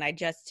 and I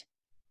just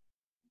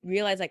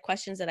realized like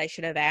questions that I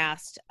should have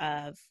asked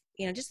of,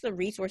 just the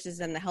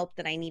resources and the help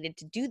that I needed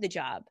to do the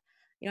job.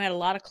 I had a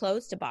lot of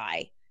clothes to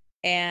buy,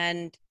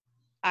 and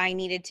I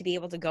needed to be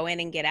able to go in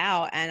and get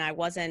out, and I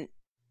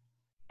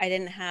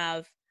didn't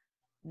have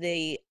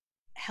the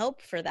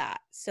help for that.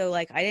 So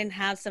like I didn't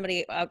have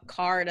a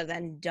car to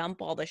then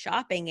dump all the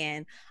shopping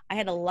in. I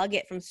had to lug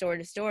it from store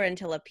to store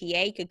until a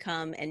PA could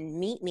come and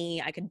meet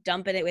me. I could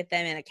dump it with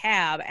them in a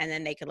cab, and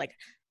then they could like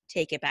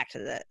take it back to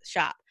the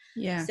shop.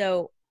 Yeah.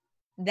 So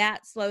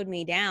that slowed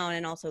me down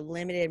and also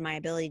limited my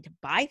ability to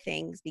buy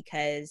things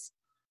because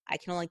I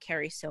can only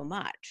carry so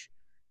much.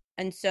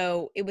 And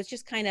so it was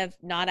just kind of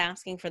not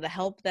asking for the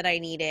help that I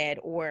needed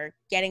or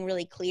getting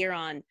really clear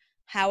on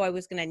how I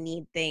was going to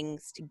need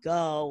things to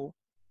go.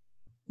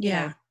 You know,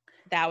 Yeah.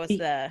 that was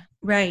the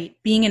Right.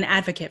 Being an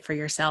advocate for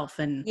yourself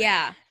and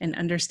yeah. and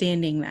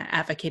understanding that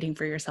advocating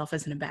for yourself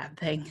isn't a bad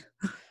thing.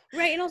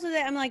 Right. And also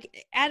that I'm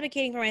like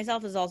advocating for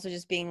myself is also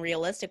just being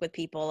realistic with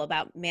people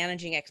about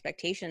managing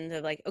expectations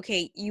of like,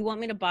 okay, you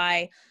want me to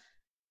buy,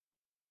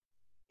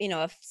 you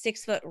know, a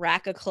 6-foot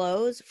rack of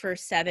clothes for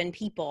 7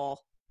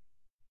 people.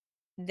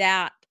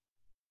 That,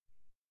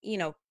 you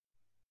know,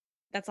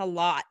 that's a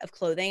lot of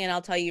clothing. And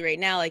I'll tell you right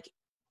now, like,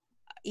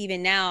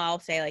 even now I'll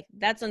say like,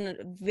 that's a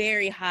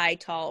very high,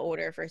 tall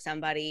order for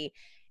somebody.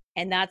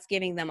 And that's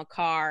giving them a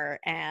car.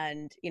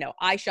 And, you know,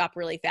 I shop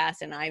really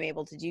fast and I'm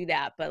able to do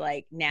that. But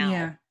like now,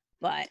 Yeah.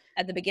 but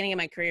at the beginning of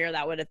my career,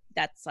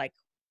 that's like,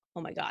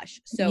 oh my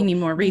gosh. You So need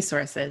more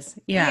resources.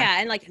 Yeah. yeah.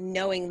 And like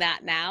knowing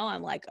that now,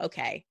 I'm like,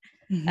 okay,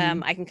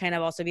 Mm-hmm. I can kind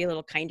of also be a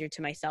little kinder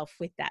to myself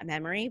with that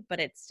memory, but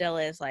it still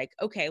is like,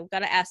 okay, we've got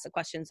to ask the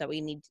questions that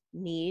we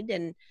need.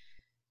 And,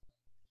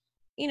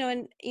 you know,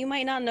 and you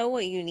might not know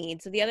what you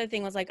need. So the other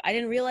thing was like, I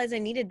didn't realize I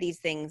needed these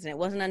things. And it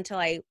wasn't until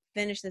I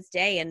finished this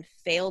day and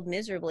failed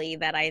miserably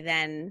that I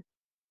then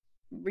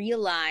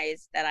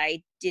realized that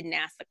I didn't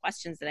ask the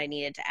questions that I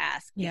needed to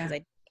ask because Yeah.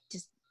 I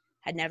just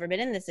had never been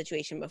in this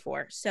situation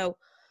before. So,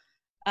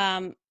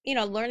 you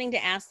know, learning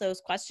to ask those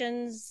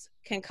questions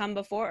can come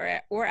before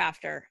or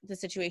after the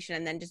situation,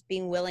 and then just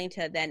being willing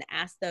to then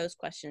ask those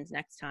questions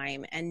next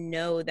time and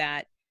know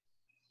that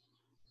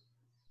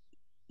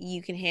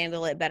you can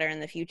handle it better in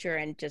the future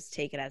and just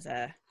take it as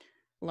a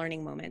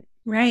learning moment.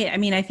 Right. I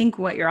mean, I think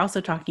what you're also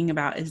talking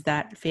about is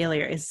that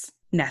failure is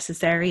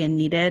necessary and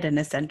needed and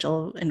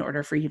essential in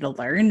order for you to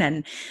learn.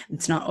 And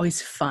it's not always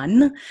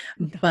fun,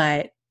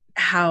 but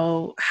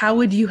how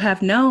would you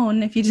have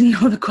known if you didn't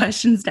know the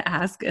questions to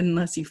ask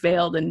unless you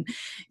failed? And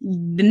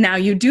now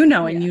you do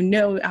know, and Yeah. you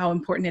know how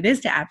important it is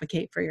to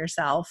advocate for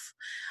yourself.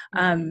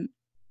 Mm-hmm.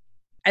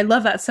 I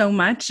love that so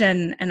much.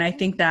 And I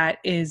think that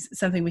is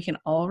something we can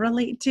all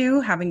relate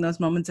to, having those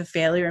moments of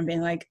failure and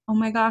being like, oh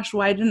my gosh,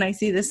 why didn't I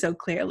see this so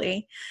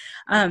clearly?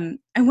 I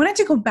wanted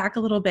to go back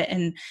a little bit,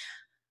 and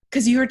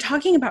because you were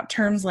talking about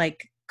terms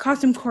like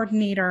costume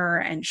coordinator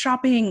and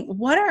shopping,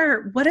 what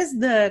does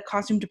the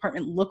costume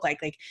department look like?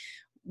 Like,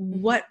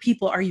 Mm-hmm. what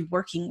people are you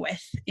working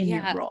with in your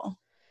Yeah. role?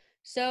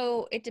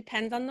 So it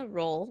depends on the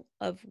role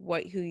of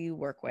who you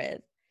work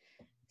with.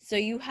 So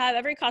you have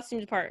every costume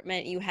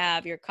department, you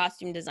have your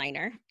costume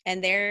designer,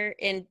 and they're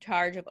in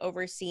charge of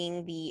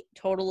overseeing the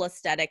total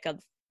aesthetic of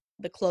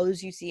the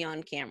clothes you see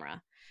on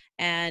camera.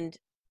 And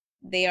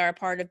they are a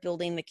part of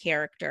building the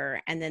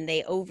character, and then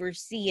they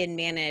oversee and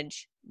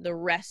manage the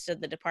rest of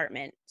the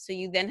department. So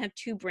you then have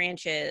 2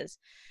 branches.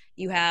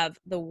 You have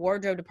the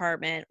wardrobe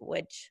department,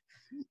 which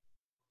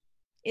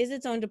is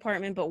its own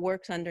department, but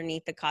works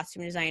underneath the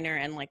costume designer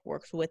and like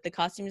works with the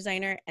costume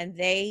designer, and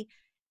they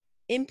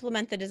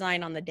implement the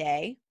design on the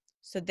day.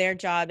 So their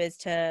job is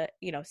to,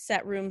 you know,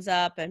 set rooms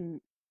up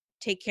and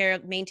take care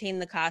of, maintain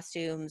the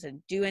costumes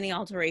and do any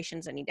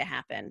alterations that need to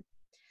happen.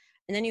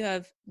 And then you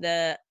have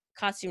the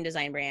costume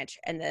design branch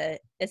and the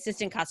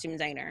assistant costume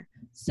designer.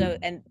 So,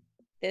 and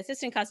the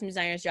assistant costume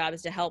designer's job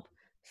is to help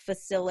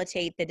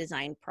facilitate the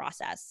design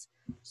process.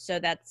 So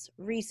that's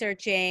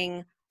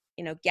researching,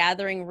 you know,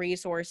 gathering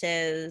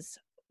resources,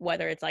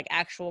 whether it's like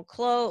actual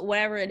clothes,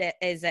 whatever it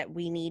is that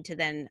we need to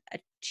then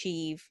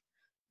achieve,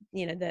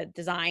 you know, the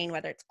design,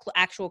 whether it's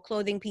actual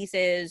clothing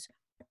pieces,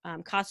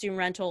 costume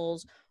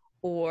rentals,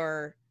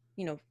 or,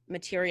 you know,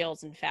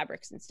 materials and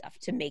fabrics and stuff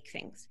to make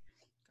things.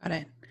 Got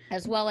it.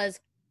 As well as,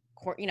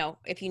 you know,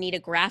 if you need a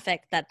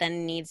graphic that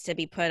then needs to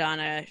be put on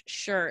a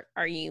shirt,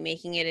 are you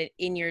making it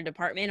in your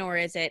department, or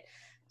is it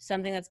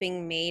something that's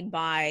being made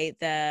by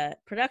the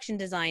production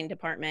design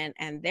department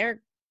and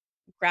their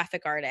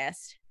graphic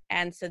artist?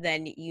 And so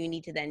then you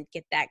need to then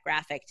get that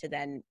graphic to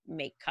then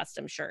make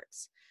custom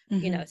shirts,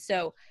 Mm-hmm. you know.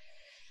 So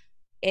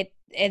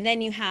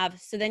then you have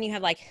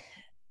like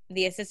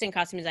the assistant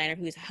costume designer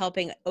who's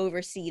helping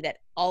oversee that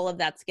all of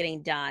that's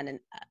getting done, and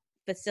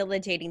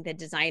facilitating the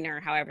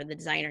designer however the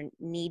designer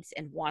needs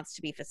and wants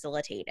to be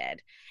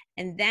facilitated.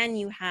 And then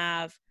you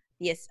have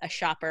a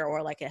shopper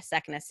or like a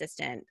second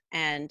assistant,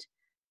 and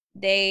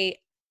they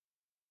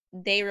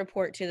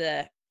report to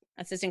the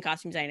assistant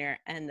costume designer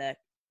and the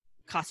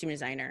costume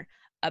designer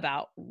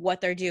about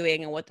what they're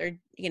doing and what they're,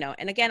 you know.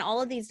 And again,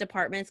 all of these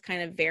departments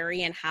kind of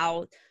vary in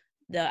how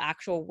the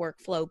actual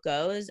workflow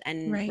goes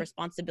and Right.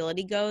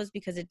 responsibility goes,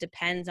 because it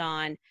depends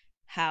on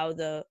how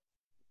the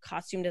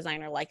costume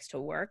designer likes to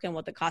work and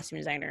what the costume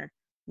designer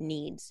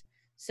needs.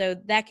 So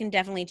that can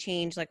definitely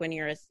change, like when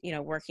you're, you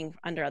know, working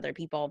under other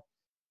people.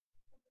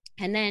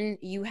 And then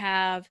you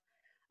have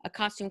a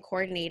costume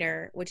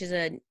coordinator, which is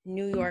a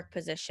New York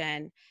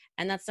position,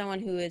 and that's someone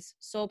whose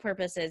sole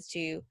purpose is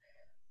to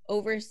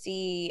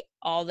oversee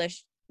all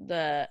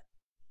the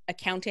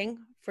accounting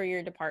for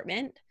your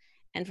department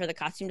and for the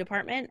costume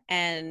department,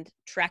 and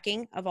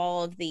tracking of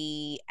all of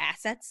the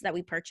assets that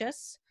we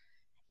purchase,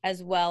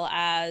 as well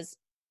as,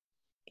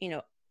 you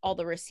know, all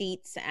the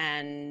receipts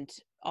and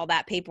all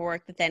that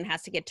paperwork that then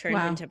has to get turned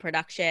into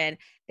production.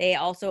 They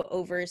also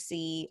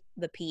oversee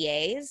the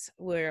PAs,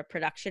 we're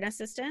production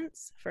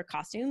assistants for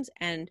costumes,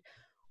 and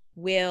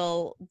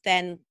will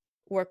then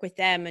work with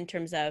them in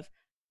terms of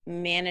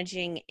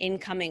managing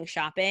incoming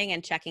shopping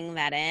and checking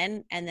that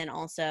in, and then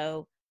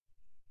also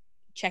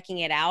checking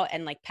it out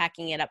and like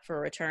packing it up for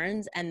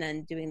returns, and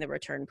then doing the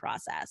return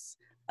process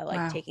of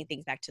like taking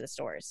things back to the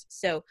stores.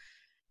 So,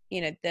 you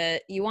know,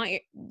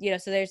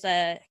 so there's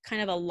a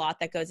kind of a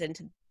lot that goes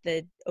into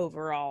the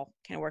overall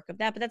kind of work of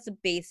that, but that's a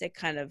basic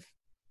kind of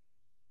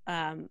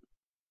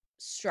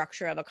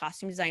structure of a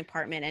costume design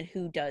department and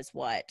who does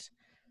what.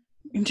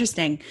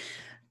 Interesting.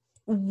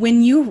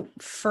 When you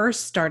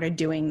first started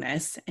doing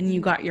this and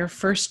you got your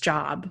first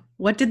job,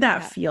 what did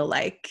that feel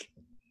like?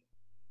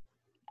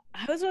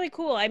 It was really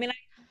cool. I mean,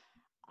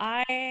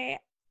 I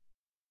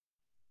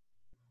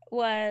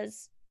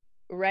was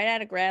right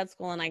out of grad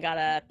school and I got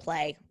a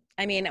play.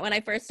 I mean, when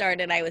I first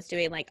started, I was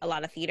doing like a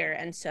lot of theater.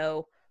 And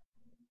so,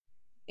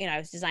 you know, I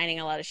was designing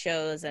a lot of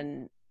shows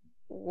and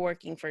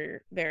working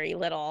for very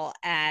little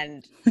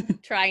and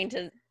trying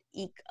to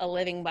eke a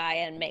living by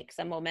and make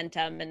some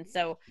momentum. And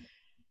so,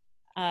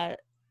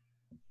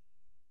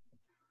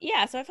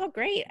 so I felt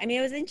great. I mean,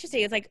 it was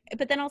interesting. It was like,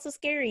 but then also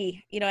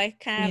scary. You know, I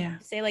kind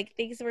of say like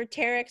things were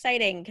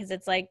exciting because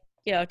it's like,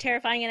 you know,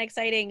 terrifying and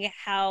exciting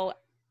how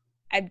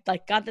I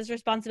like got this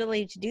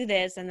responsibility to do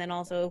this. And then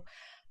also,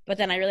 but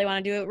then I really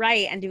want to do it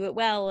right and do it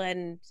well.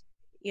 And,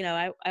 you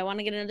know, I want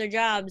to get another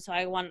job. So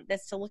I want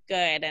this to look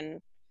good. And,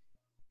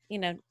 you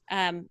know,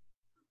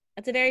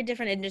 it's a very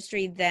different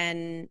industry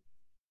than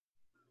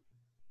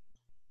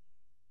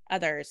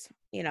others,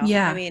 you know.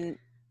 I mean,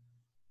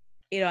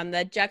 you know, on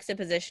the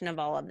juxtaposition of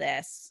all of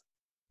this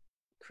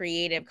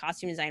creative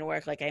costume design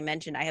work, like I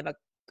mentioned, I have a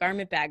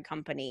garment bag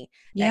company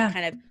that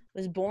kind of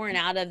was born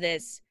out of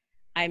this.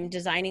 I'm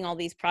designing all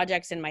these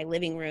projects in my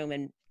living room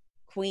in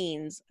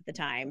Queens at the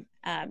time,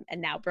 and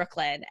now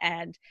Brooklyn.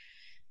 And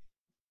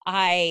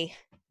I'm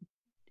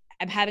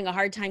having a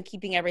hard time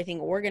keeping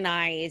everything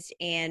organized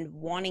and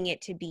wanting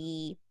it to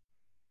be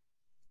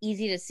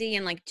easy to see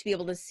and like to be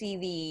able to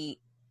see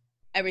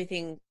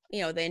everything,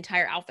 you know, the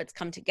entire outfits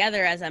come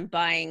together as I'm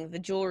buying the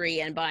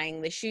jewelry and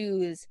buying the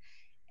shoes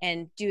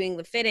and doing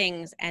the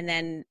fittings, and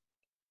then,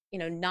 you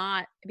know,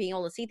 not being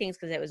able to see things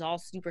because it was all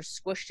super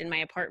squished in my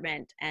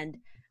apartment, and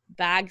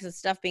bags of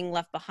stuff being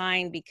left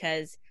behind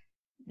because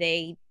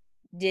they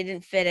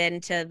didn't fit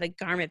into the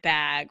garment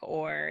bag,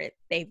 or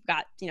they've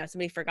got, you know,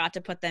 somebody forgot to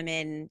put them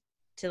in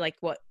to like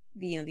what,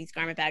 you know, these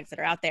garment bags that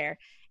are out there.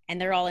 And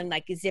they're all in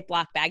like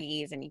Ziploc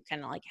baggies, and you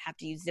kind of like have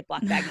to use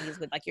Ziploc baggies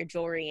with like your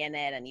jewelry in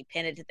it, and you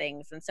pin it to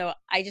things. And so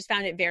I just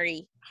found it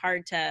very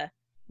hard to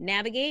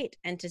navigate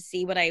and to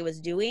see what I was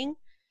doing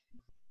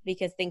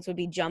because things would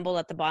be jumbled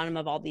at the bottom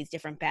of all these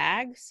different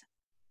bags.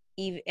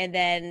 And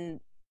then,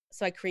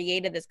 so I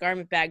created this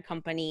garment bag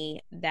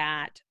company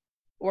that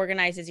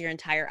organizes your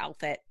entire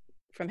outfit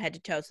from head to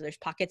toe. So there's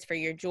pockets for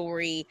your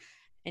jewelry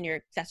and your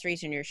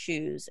accessories and your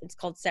shoes. It's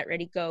called Set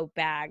Ready Go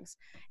Bags.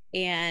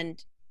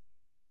 And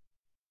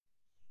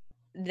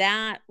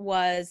that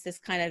was this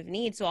kind of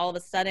need. So all of a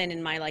sudden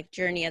in my like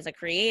journey as a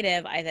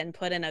creative, I then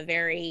put in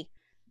I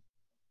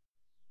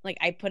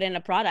put in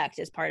a product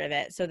as part of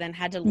it. So then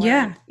had to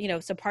learn, you know,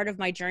 so part of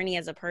my journey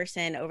as a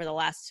person over the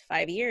last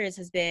 5 years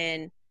has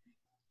been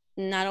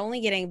not only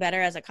getting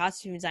better as a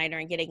costume designer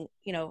and getting,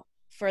 you know,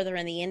 further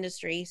in the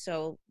industry.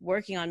 So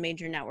working on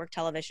major network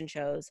television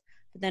shows,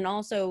 but then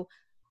also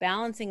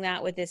balancing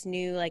that with this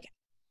new, like,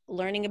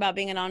 learning about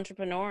being an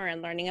entrepreneur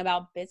and learning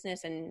about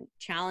business and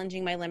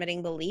challenging my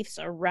limiting beliefs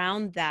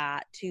around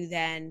that to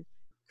then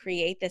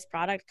create this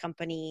product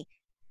company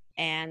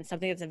and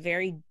something that's a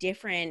very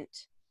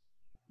different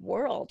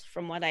world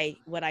from what I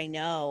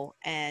know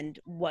and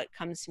what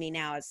comes to me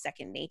now as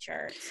second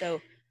nature.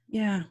 So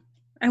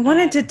I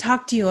wanted to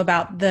talk to you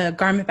about the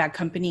garment bag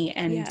company,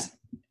 and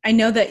I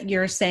know that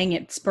you're saying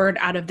it spurred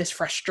out of this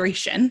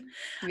frustration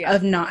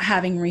of not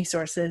having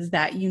resources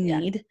that you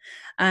need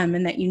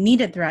and that you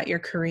needed throughout your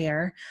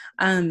career.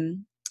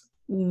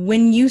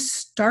 When you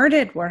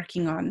started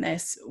working on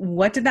this,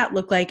 what did that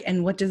look like,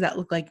 and what does that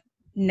look like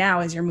now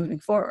as you're moving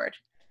forward?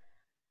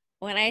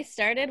 When I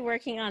started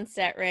working on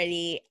Set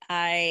Ready,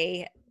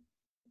 I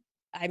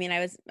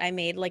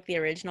made like the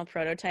original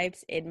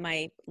prototypes in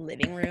my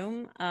living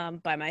room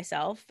by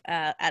myself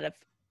out of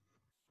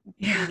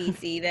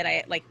PVC that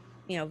I like,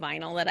 you know,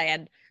 vinyl that I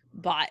had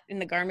bought in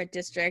the garment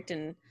district.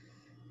 And,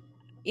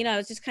 you know, I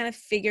was just kind of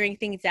figuring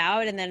things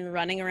out and then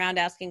running around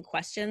asking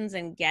questions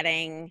and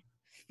getting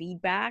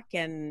feedback.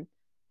 And,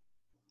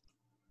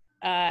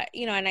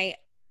 you know, and I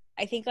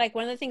think like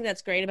one of the things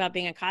that's great about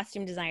being a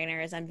costume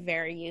designer is I'm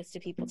very used to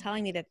people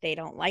telling me that they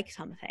don't like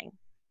something,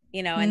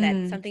 you know, and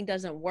that something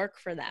doesn't work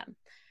for them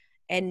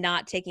and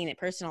not taking it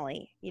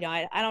personally. You know,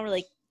 I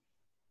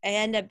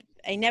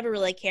never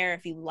really care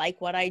if you like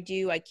what I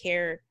do. I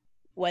care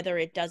whether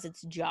it does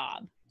its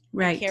job.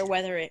 Right. I care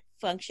whether it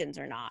functions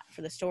or not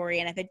for the story.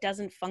 And if it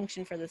doesn't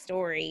function for the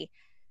story,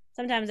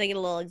 sometimes I get a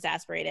little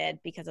exasperated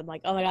because I'm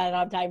like, oh my God, I don't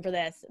have time for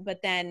this.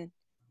 But then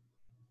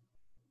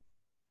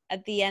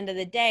at the end of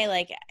the day,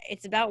 like,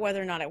 it's about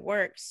whether or not it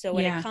works. So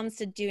when it comes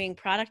to doing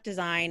product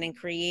design and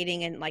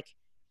creating and like,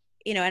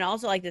 you know, and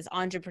also like this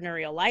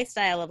entrepreneurial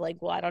lifestyle of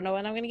like, well, I don't know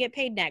when I'm going to get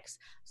paid next.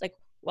 It's like,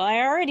 well, I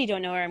already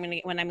don't know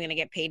when I'm going to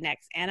get paid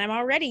next. And I'm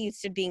already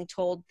used to being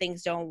told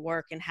things don't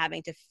work and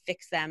having to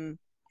fix them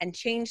and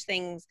change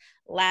things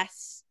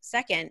last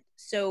second.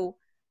 So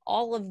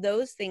all of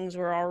those things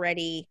were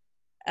already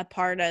a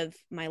part of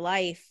my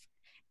life.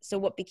 So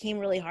what became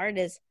really hard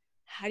is,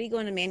 how do you go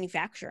into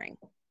manufacturing?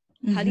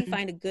 How do you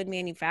find a good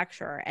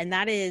manufacturer? And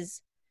that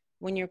is,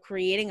 when you're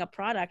creating a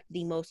product,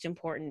 the most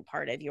important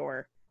part of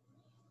your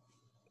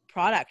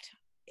product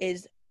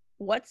is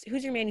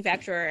who's your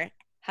manufacturer?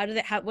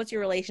 What's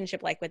your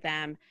relationship like with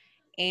them?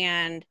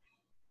 And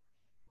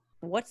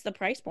what's the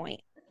price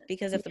point?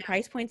 Because if the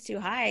price point's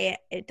too high,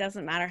 it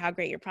doesn't matter how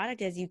great your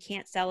product is. You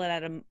can't sell it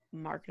at a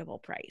marketable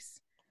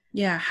price.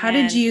 Yeah. How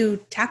did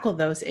you tackle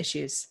those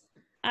issues?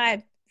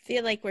 I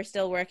feel like we're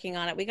still working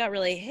on it. We got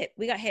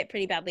hit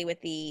pretty badly with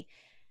the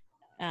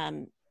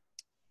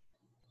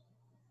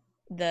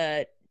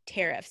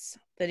tariffs,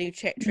 the new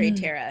trade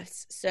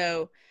tariffs.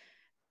 So,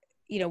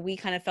 you know, we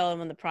kind of fell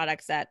on the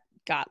products that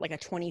got like a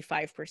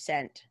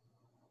 25%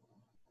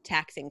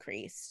 tax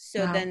increase.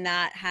 So then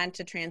that had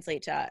to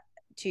translate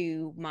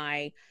to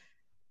my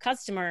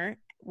customer,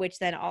 which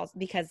then also,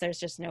 because there's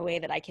just no way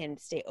that I can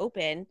stay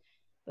open,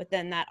 but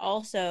then that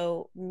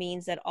also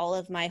means that all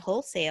of my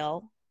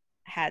wholesale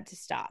had to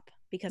stop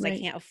because I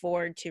can't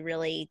afford to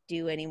really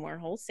do any more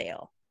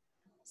wholesale.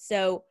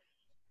 So,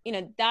 you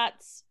know,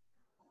 that's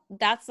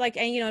like,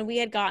 and, you know, we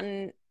had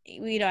gotten,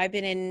 you know, I've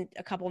been in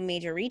a couple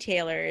major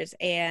retailers,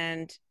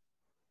 and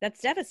that's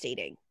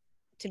devastating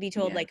to be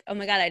told like, oh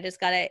my God, I just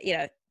got to, you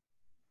know,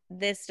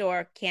 this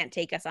store can't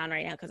take us on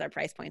right now because our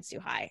price point's too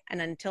high.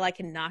 And until I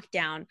can knock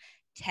down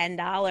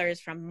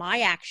 $10 from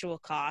my actual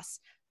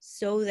costs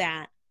so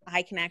that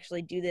I can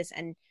actually do this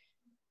and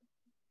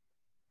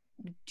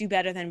do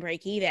better than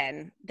break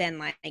even, then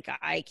like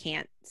I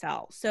can't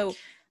sell. So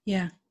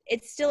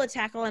it's still a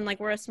tackle, and like,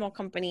 we're a small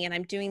company, and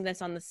I'm doing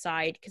this on the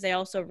side because I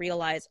also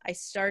realized I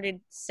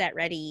started Set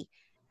Ready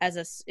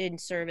in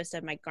service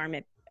of my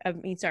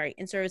in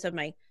service of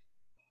my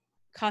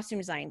costume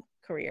design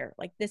career.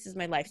 Like, this is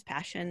my life's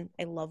passion.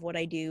 I love what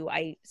I do.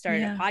 I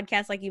started a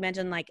podcast, like you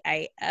mentioned, like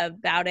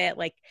about it,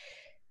 like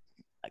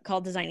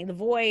called Designing the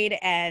Void,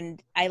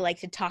 and I like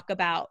to talk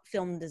about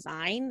film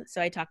design.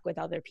 So I talk with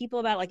other people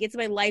about, like, it's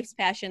my life's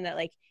passion that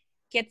like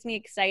gets me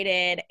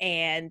excited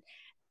and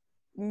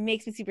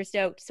makes me super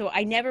stoked. So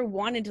I never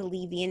wanted to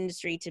leave the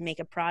industry to make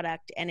a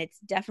product, and it's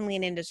definitely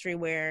an industry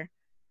where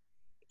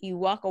you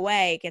walk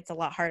away, it gets a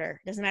lot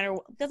harder. Doesn't matter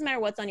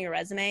what's on your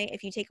resume.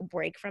 If you take a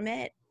break from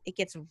it, it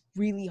gets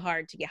really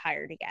hard to get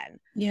hired again.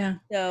 Yeah.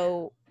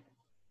 So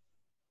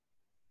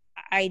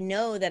I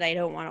know that I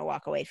don't want to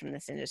walk away from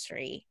this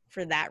industry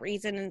for that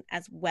reason,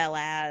 as well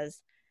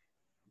as,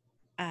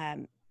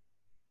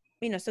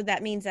 you know, so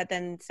that means that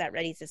then Set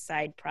Ready's a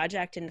side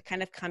project, and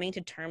kind of coming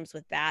to terms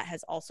with that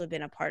has also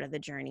been a part of the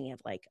journey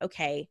of like,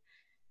 okay,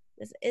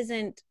 this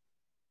isn't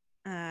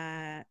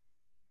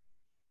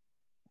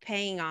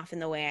paying off in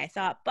the way I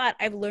thought, but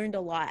I've learned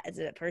a lot as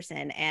a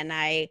person,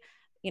 and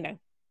you know,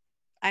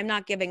 I'm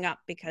not giving up,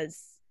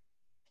 because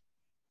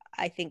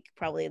I think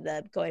probably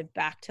going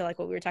back to like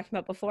what we were talking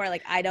about before,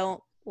 like, I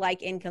don't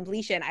like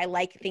incompletion. I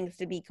like things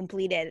to be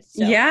completed.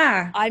 So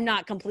I'm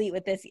not complete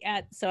with this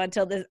yet. So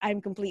until I'm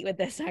complete with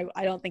this,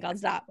 I don't think I'll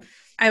stop.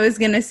 I was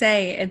going to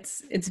say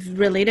it's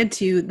related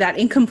to that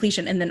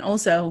incompletion. And then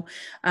also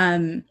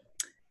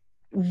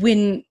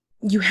when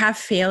you have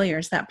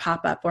failures that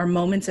pop up, or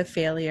moments of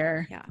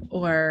failure,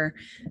 or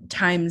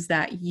times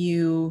that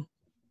you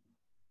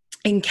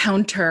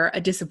encounter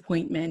a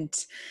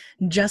disappointment,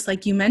 just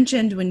like you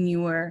mentioned when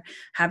you were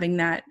having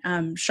that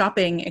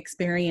shopping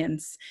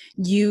experience,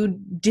 you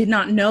did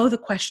not know the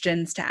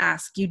questions to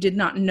ask. You did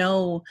not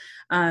know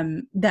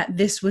that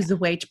this was the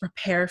way to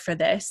prepare for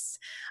this.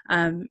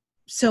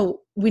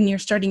 So when you're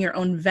starting your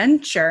own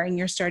venture and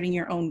you're starting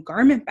your own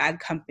garment bag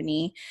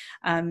company,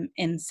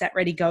 and Set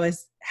Ready Go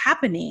is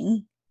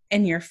happening,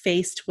 and you're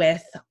faced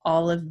with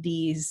all of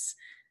these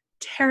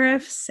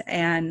tariffs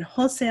and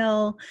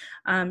wholesale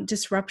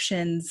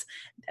disruptions,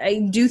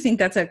 I do think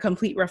that's a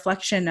complete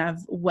reflection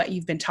of what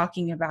you've been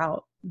talking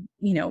about,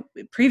 you know,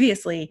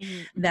 previously,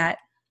 that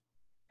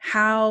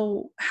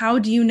how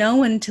do you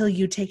know until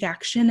you take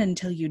action,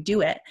 until you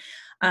do it?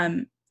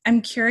 I'm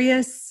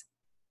curious,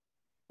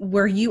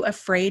 were you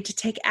afraid to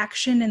take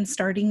action in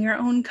starting your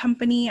own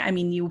company? I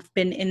mean, you've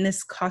been in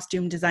this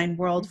costume design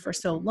world for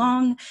so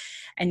long,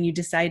 and you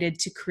decided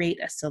to create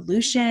a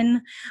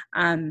solution.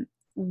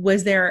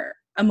 Was there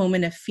a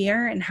moment of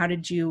fear, and how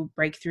did you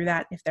break through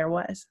that, if there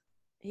was?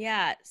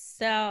 Yeah.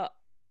 So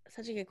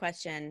such a good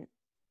question.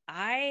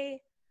 I'm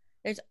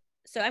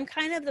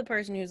kind of the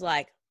person who's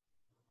like,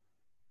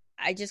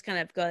 I just kind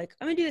of go like,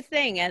 I'm gonna do this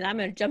thing, and I'm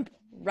gonna jump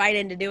right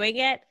into doing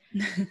it.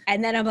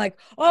 And then I'm like,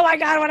 oh my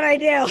God, what did I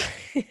do?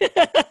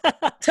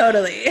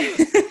 Totally.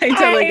 I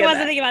totally I get wasn't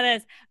that. thinking about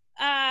this.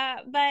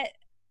 But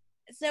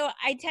so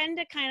I tend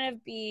to kind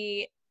of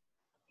be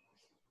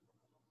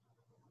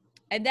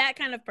that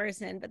kind of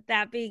person. But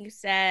that being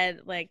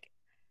said, like,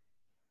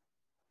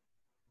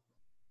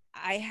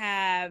 I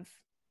have,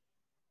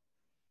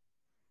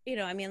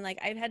 I mean, like,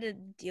 I've had to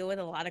deal with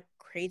a lot of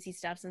crazy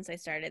stuff since I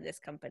started this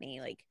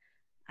company. Like,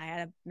 I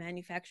had a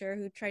manufacturer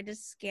who tried to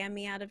scam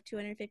me out of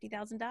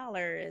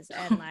 $250,000,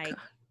 and Oh like,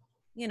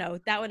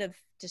 God. that would have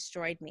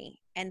destroyed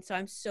me. And so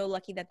I'm so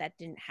lucky that that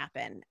didn't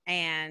happen.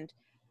 And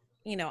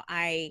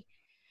I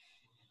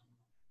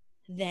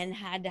then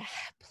had to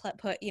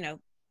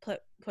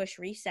push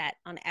reset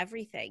on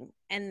everything.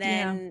 And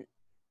Yeah. then,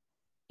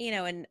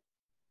 and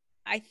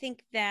I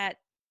think that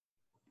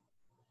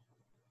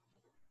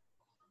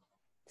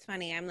it's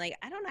funny. I'm like,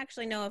 I don't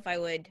actually know if I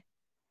would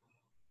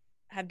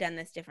have done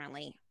this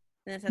differently,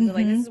 in the sense of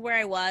like, this Mm-hmm. is where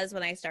I was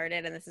when I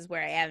started and this is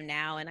where I am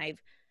now. And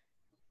I've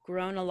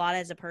grown a lot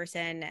as a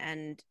person,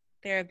 and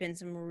there have been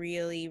some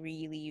really,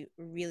 really,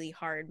 really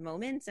hard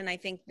moments. And I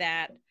think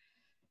that,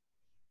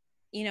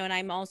 and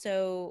I'm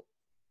also,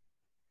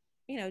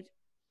 you know,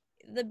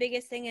 the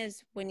biggest thing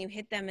is when you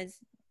hit them is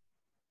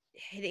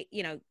hitting,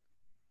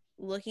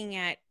 looking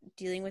at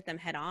dealing with them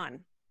head on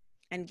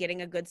and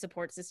getting a good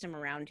support system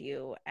around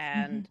you.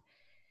 Mm-hmm.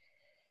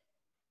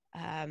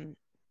 And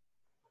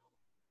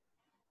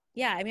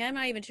yeah, I mean, I'm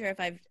not even sure if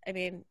I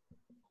mean,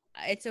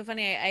 it's so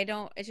funny. I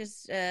don't, it's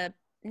just,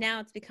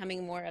 now it's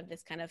becoming more of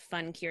this kind of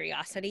fun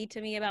curiosity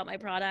to me about my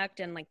product,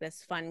 and like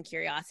this fun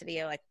curiosity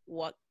of like,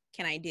 what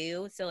can I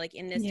do? So like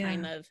in this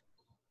time Yeah. of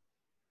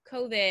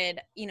COVID,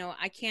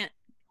 I can't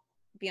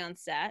be on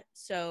set.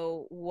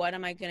 So what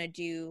am I going to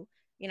do?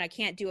 I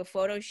can't do a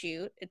photo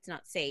shoot. It's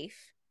not safe.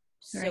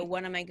 So Right.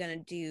 what am I going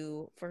to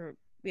do for,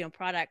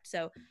 product?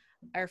 So,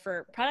 or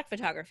for product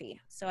photography.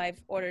 So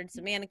I've ordered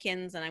some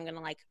mannequins, and I'm going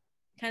to like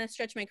kind of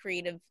stretch my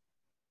creative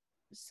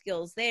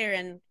skills there.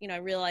 And,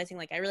 realizing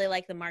like I really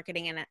like the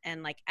marketing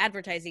and like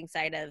advertising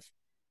side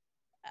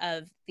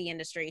of the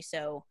industry.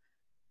 So,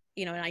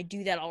 and I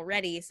do that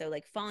already. So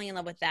like falling in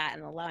love with that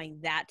and allowing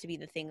that to be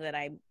the thing that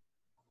I'm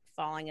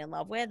falling in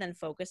love with and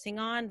focusing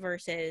on,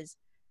 versus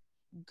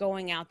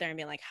going out there and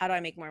being like, how do I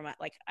make more money?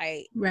 Like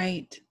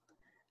Right.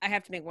 I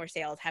have to make more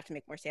sales, have to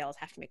make more sales,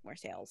 have to make more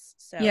sales.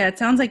 Yeah, So it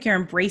sounds like you're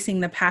embracing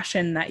the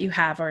passion that you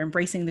have, or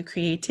embracing the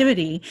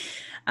creativity.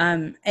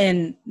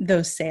 And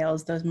those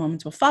sales, those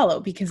moments will follow,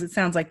 because it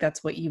sounds like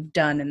that's what you've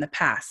done in the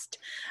past.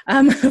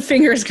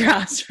 Fingers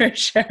crossed for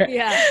sure.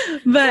 yeah.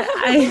 But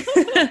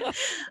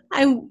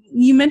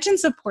you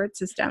mentioned support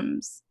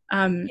systems.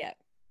 Yeah.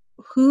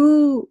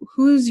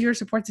 Who's your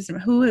support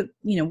system?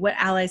 What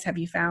allies have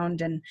you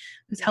found, and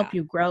who's Yeah. helped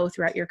you grow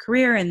throughout your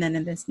career, and then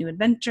in this new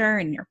adventure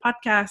and your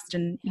podcast?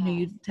 And Yeah.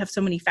 you have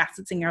so many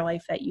facets in your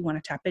life that you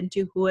want to tap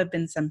into. Who have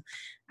been some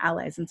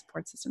allies and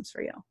support systems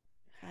for you?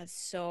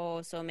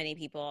 So many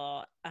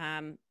people.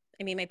 I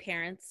mean, my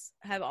parents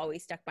have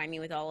always stuck by me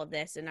with all of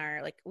this, and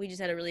we just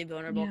had a really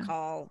vulnerable Yeah.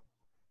 call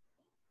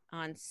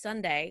on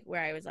Sunday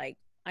where I was like,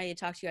 I need to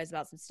talk to you guys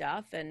about some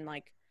stuff. And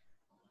like,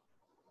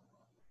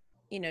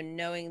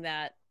 knowing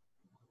that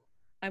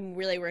I'm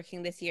really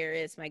working this year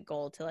is my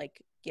goal to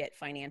like get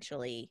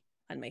financially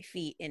on my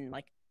feet and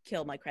like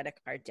kill my credit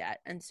card debt.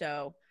 And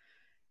so,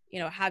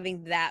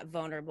 having that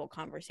vulnerable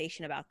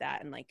conversation about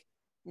that and like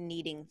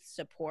needing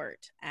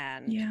support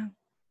and, Yeah.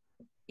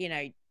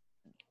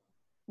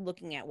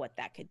 looking at what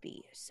that could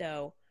be.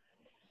 So,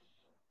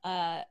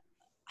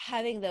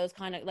 having those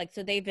kind of like,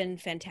 so they've been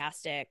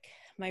fantastic.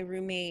 My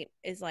roommate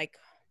is like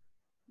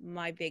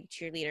my big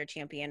cheerleader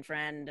champion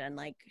friend, and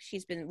like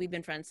we've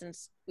been friends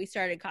since we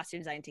started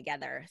costume design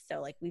together. So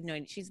like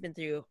she's been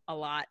through a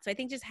lot. So I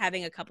think just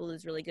having a couple of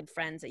those really good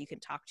friends that you can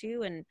talk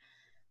to, and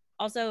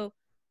also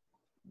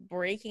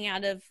breaking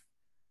out of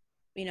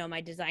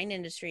my design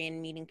industry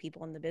and meeting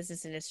people in the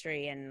business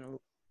industry and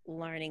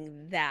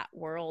learning that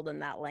world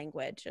and that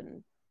language.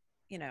 And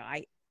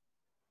I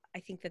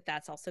think that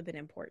that's also been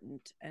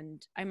important.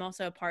 And I'm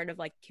also a part of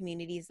like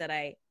communities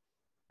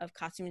of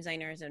costume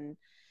designers and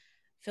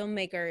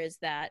filmmakers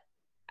that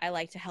I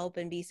like to help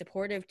and be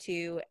supportive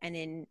to, and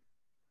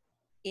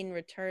in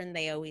return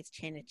they always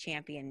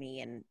champion me,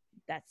 and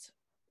that's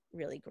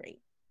really great.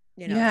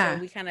 So Yeah.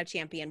 we kind of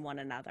champion one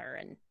another,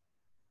 and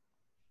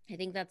I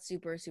think that's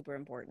super, super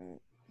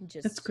important. That's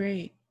Just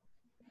great.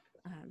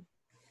 um,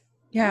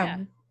 Yeah.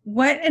 yeah.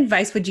 What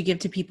advice would you give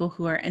to people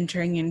who are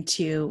entering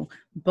into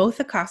both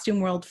the costume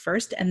world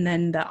first and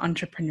then the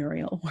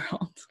entrepreneurial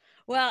world?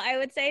 Well, I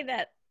would say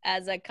that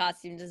as a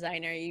costume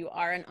designer, you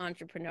are an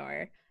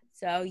entrepreneur.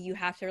 So you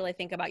have to really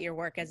think about your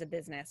work as a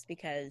business,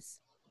 because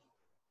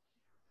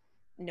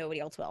nobody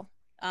else will.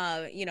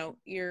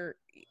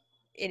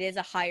 It is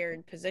a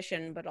hired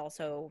position, but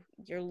also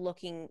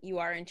you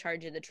are in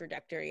charge of the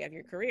trajectory of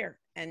your career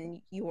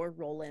and your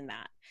role in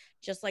that,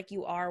 just like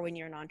you are when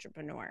you're an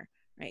entrepreneur,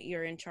 right?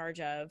 You're in charge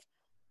of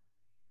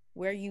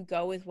where you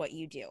go with what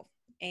you do.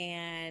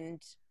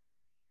 And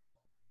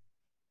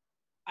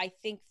I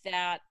think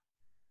that,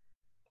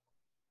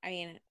 I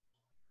mean,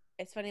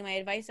 it's funny. My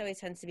advice always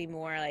tends to be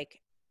more like,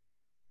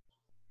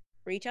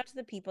 reach out to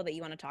the people that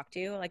you want to talk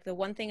to. Like the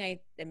one thing I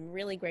am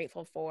really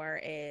grateful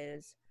for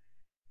is,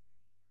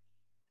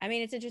 I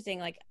mean, it's interesting,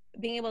 like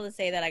being able to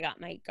say that I got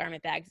my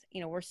garment bags,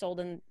 were sold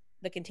in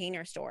the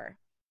Container Store.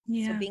 So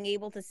Yeah. being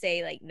able to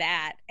say like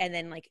that, and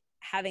then like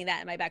having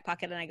that in my back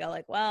pocket, and I go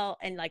like, well,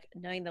 and like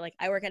knowing that like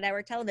I work at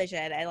network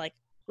television, I like,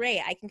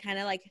 great, I can kind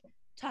of like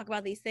talk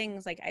about these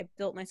things. Like I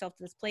built myself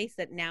to this place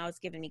that now has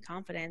given me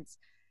confidence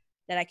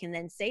that I can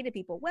then say to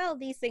people, well,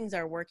 these things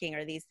are working,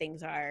 or these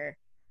things are,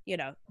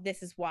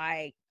 this is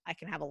why I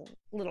can have a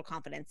little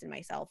confidence in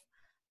myself.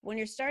 When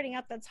you're starting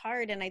out, that's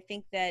hard. And I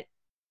think that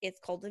it's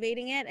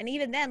cultivating it. And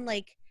even then,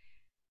 like,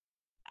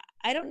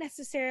 I don't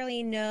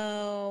necessarily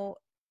know.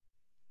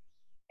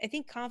 I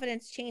think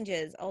confidence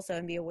changes also,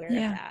 and be aware of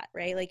that,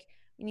 right? Like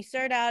when you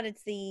start out,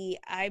 it's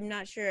I'm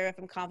not sure if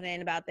I'm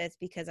confident about this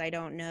because I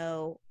don't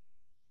know,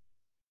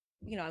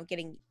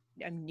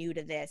 I'm new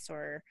to this,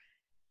 or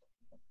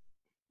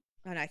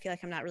I don't know, I feel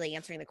like I'm not really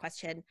answering the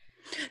question.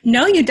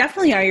 No, you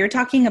definitely are. You're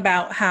talking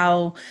about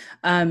how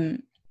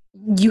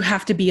you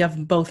have to be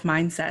of both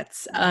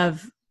mindsets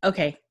of,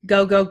 okay,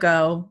 go, go,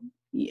 go.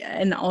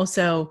 And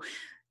also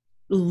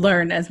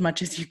learn as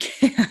much as you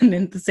can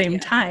at the same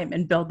time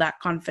and build that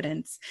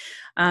confidence.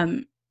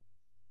 It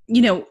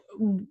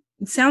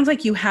sounds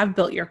like you have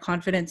built your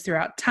confidence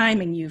throughout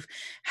time, and you've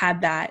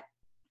had that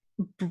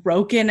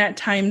broken at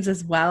times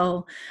as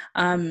well.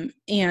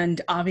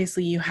 And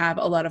obviously you have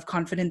a lot of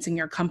confidence in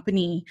your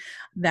company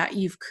that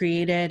you've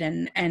created,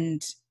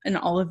 and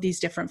all of these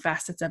different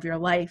facets of your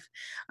life.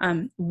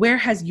 Where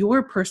has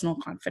your personal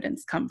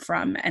confidence come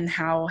from, and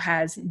how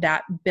has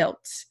that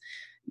built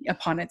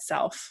upon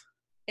itself?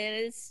 It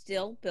is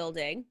still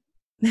building.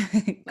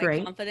 Great.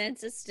 My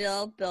confidence is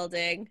still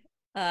building.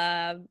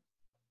 I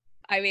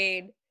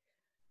mean,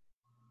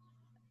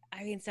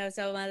 so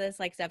some of this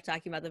like stuff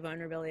talking about the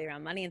vulnerability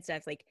around money and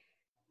stuff, like,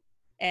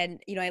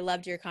 and I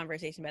loved your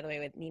conversation, by the way,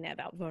 with Nina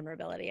about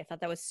vulnerability. I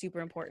thought that was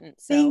super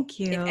important. So thank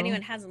you. If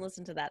anyone hasn't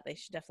listened to that, they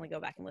should definitely go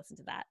back and listen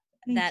to that.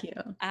 Thank you.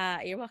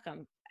 You're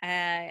welcome.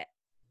 I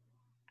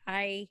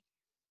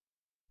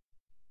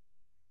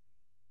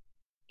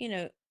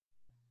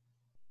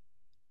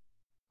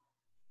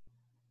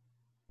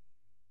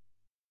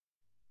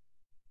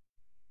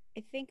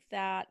think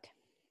that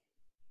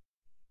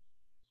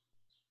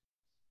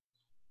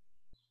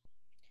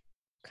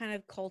kind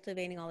of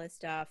cultivating all this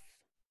stuff,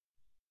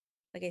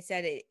 like I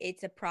said,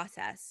 it's a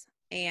process,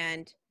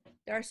 and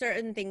there are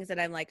certain things that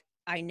I'm like,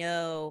 I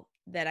know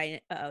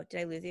that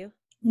did I lose you?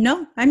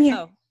 No, I'm here.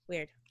 Oh,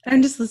 weird. Okay.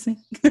 I'm just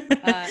listening.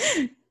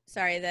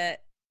 Sorry, the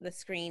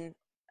screen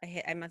I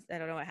hit. I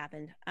don't know what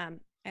happened.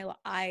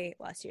 I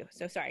lost you.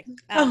 So sorry.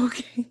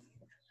 Okay.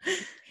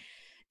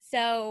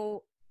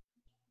 So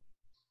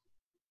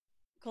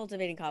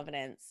cultivating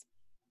confidence.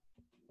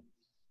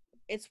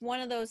 It's one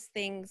of those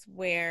things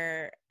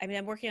where, I mean,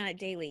 I'm working on it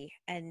daily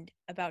and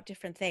about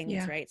different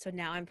things, right? So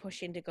now I'm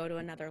pushing to go to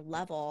another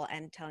level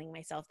and telling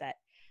myself that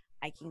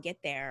I can get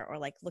there, or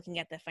like looking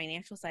at the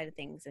financial side of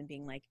things and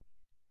being like,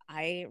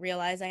 I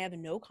realize I have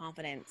no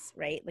confidence,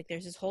 right? Like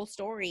there's this whole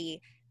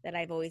story that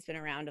I've always been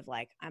around of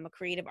like, I'm a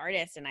creative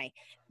artist and I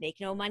make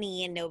no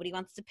money and nobody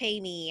wants to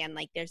pay me. And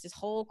like, there's this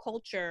whole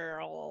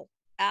cultural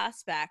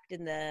aspect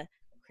in the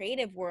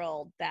creative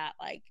world that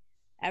like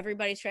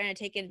everybody's trying to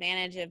take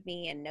advantage of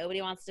me and nobody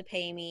wants to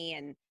pay me.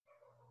 And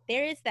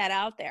there is that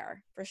out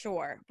there for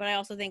sure. But I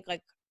also think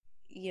like,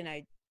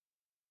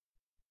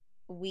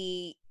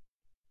 we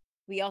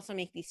also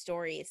make these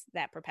stories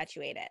that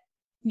perpetuate it.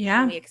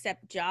 Yeah. And we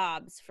accept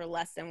jobs for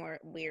less than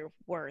we're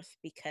worth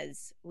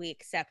because we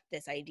accept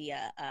this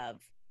idea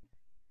of,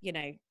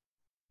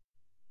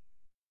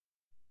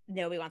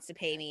 nobody wants to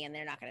pay me and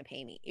they're not going to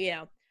pay me,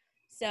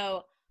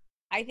 So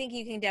I think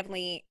you can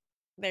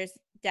there's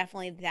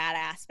definitely that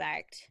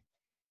aspect,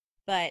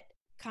 but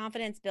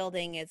confidence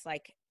building is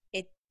like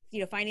it,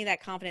 finding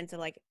that confidence of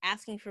like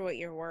asking for what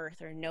you're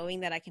worth, or knowing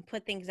that I can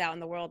put things out in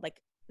the world.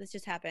 Like this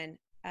just happened.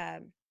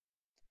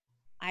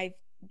 I've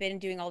been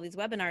doing all these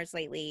webinars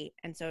lately,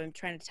 and so I'm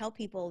trying to tell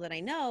people that I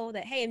know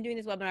that, hey, I'm doing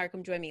this webinar,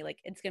 come join me, like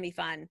it's gonna be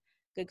fun,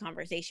 good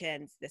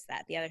conversations, this,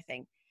 that, the other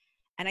thing.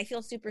 And I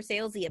feel super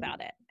salesy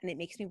about it, and it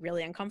makes me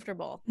really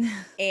uncomfortable.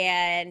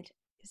 And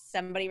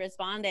somebody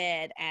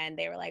responded and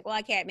they were like, well,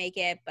 I can't make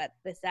it, but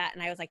this, that.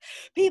 And I was like,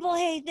 people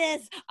hate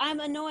this, I'm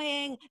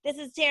annoying, this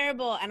is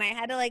terrible. And I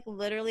had to like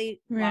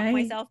literally walk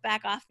myself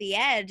back off the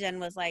edge and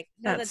was like,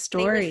 no, that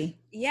story.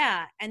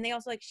 And they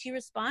also like, she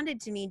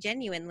responded to me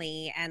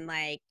genuinely, and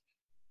like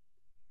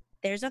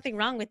there's nothing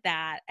wrong with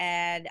that.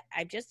 And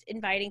I'm just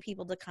inviting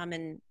people to come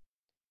and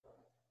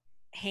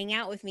hang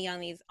out with me on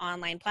these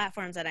online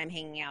platforms that I'm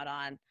hanging out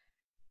on.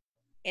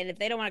 And if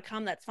they don't want to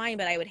come, that's fine.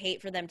 But I would hate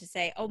for them to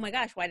say, oh my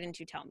gosh, why didn't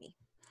you tell me?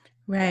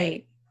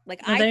 Right. Like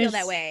I feel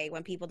that way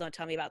when people don't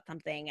tell me about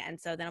something. And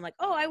so then I'm like,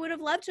 oh, I would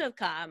have loved to have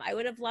come. I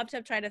would have loved to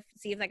have tried to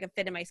see if I could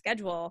fit in my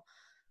schedule.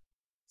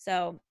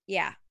 So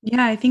yeah.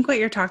 Yeah, I think what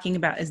you're talking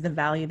about is the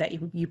value that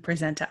you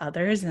present to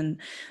others and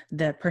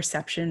the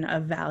perception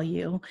of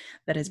value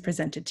that is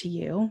presented to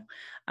you.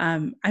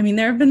 I mean,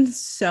 there have been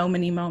so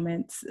many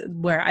moments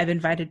where I've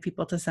invited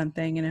people to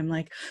something and I'm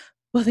like,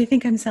 well, they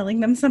think I'm selling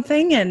them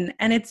something. And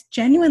it's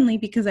genuinely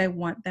because I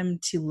want them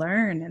to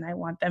learn and I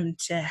want them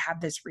to have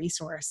this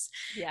resource.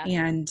 Yeah.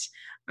 And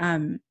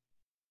um,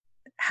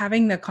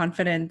 having the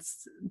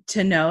confidence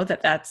to know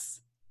that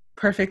that's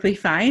perfectly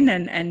fine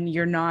and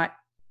you're not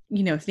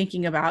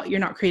thinking about,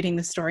 you're not creating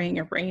the story in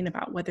your brain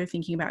about what they're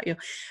thinking about you,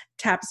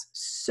 taps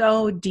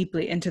so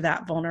deeply into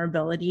that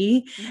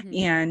vulnerability Mm-hmm.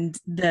 and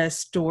the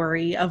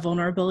story of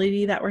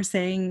vulnerability that we're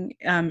saying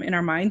in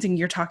our minds. And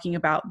you're talking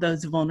about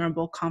those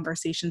vulnerable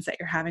conversations that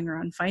you're having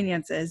around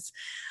finances.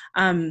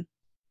 um,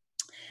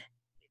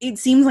 it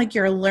seems like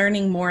you're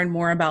learning more and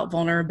more about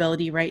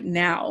vulnerability right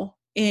now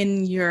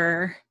in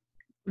your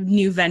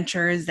new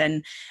ventures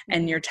and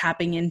Mm-hmm. you're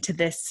tapping into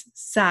this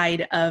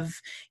side of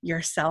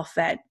yourself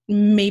that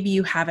maybe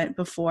you haven't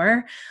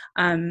before.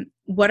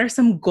 What are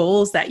some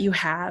goals that you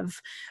have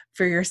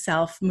for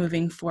yourself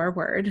moving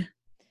forward?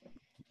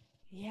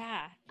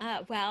 Yeah.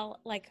 Well,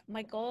 like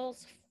my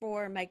goals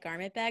for my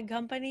garment bag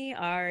company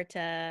are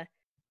to,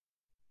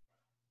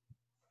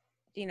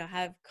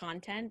 have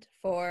content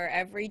for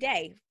every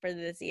day for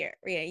this year.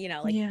 Yeah,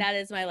 like Yeah. that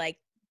is my like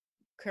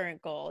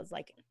current goal is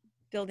like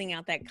building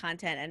out that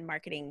content and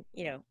marketing,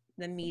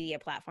 the media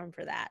platform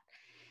for that.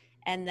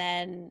 And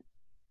then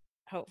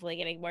hopefully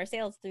getting more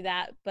sales through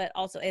that, but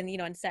also,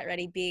 and Set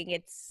Ready being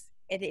it's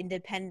an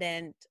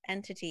independent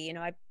entity.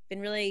 I've been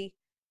really,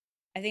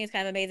 I think it's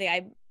kind of amazing.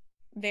 I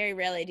very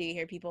rarely do you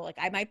hear people like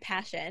my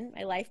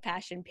life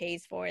passion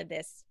pays for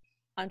this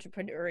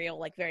entrepreneurial,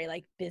 like very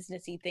like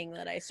businessy thing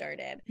that I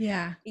started.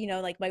 Yeah.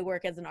 Like my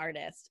work as an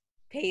artist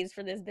pays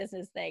for this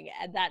business thing.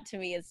 And that to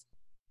me is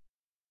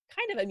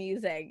kind of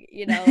amusing,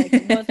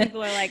 like most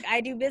people are like, I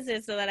do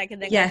business so that I can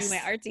then go do my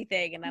Yes. artsy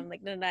thing. And I'm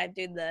like, no, I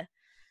do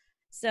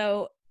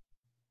so,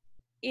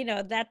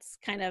 that's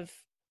kind of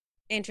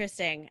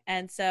interesting.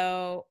 And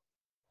so,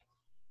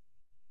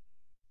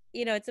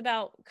 it's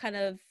about kind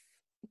of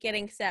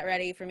getting set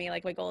ready for me.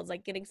 Like my goal is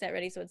like getting set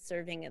ready so it's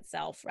serving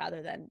itself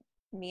rather than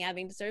me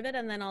having to serve it.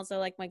 And then also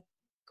like my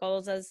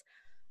goals as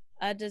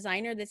a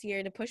designer this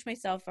year to push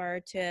myself are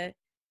to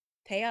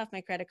pay off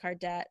my credit card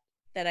debt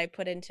that I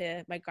put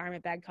into my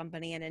garment bag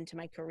company and into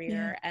my Yeah.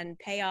 career, and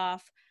pay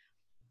off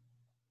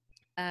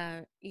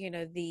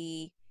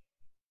the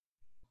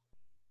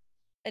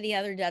any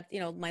other debts,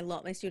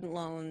 my student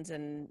loans,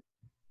 and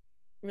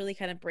really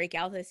kind of break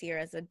out this year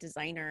as a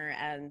designer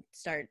and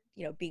start,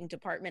 being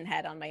department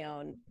head on my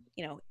own,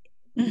 in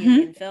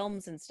Mm-hmm.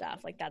 films and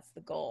stuff. Like that's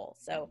the goal.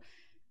 So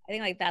I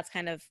think like that's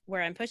kind of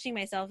where I'm pushing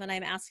myself, and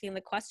I'm asking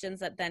the questions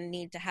that then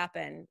need to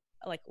happen.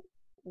 Like,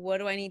 what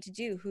do I need to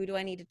do? Who do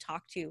I need to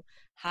talk to?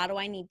 How do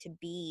I need to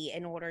be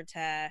in order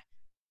to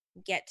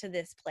get to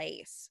this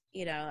place?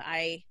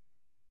 I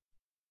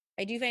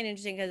do find it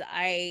interesting because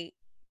I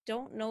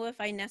don't know if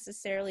I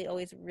necessarily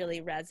always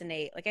really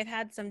resonate. Like I've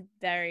had some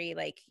very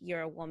like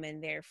you're a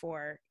woman,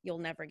 therefore you'll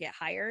never get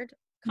hired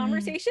Mm.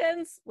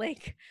 conversations.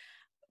 Like,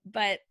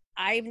 but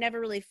I've never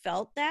really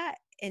felt that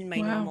in my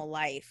Wow. normal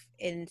life.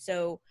 And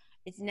so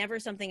it's never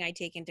something I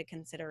take into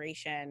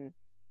consideration,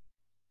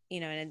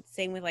 and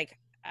same with like,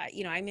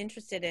 I'm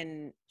interested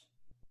in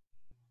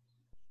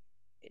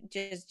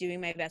just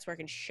doing my best work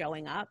and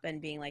showing up and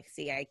being like,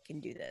 see, I can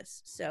do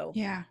this. So,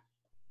 Yeah.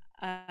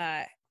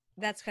 uh,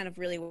 that's kind of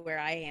really where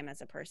I am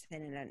as a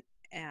person.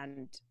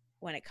 And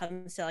when it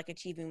comes to like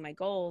achieving my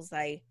goals,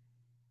 I've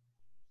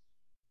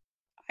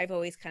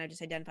always kind of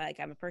just identified like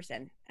I'm a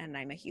person and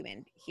I'm a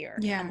human here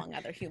Yeah. among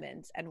other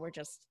humans, and we're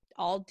just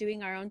all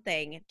doing our own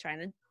thing, trying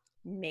to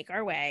make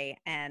our way,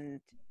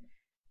 and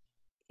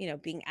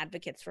being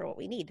advocates for what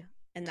we need.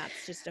 And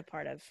that's just a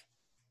part of,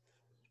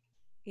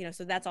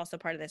 so that's also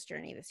part of this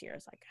journey this year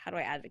is like, how do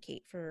I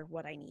advocate for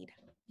what I need?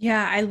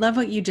 Yeah, I love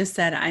what you just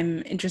said.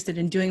 I'm interested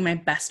in doing my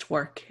best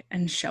work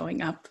and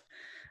showing up.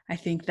 I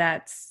think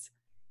that's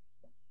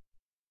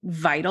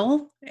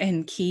vital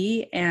and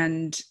key.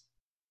 And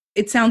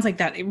it sounds like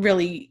that it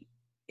really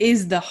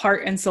is the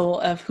heart and soul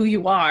of who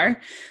you are.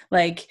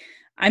 Like,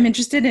 I'm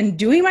interested in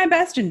doing my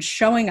best and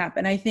showing up.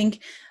 And I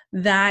think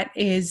that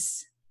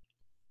is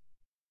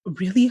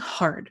really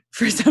hard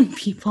for some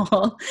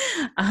people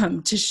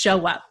to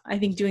show up. I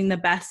think doing the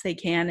best they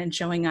can and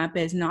showing up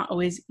is not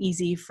always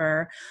easy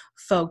for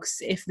folks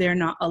if they're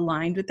not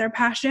aligned with their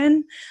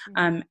passion.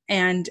 Mm-hmm.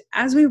 And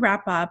as we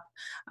wrap up,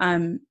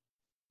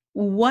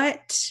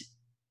 what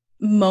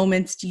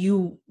moments do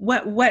you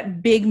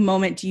what big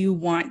moment do you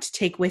want to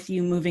take with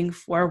you moving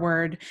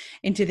forward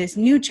into this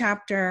new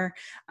chapter,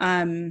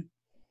 and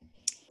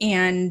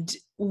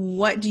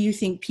what do you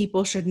think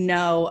people should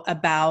know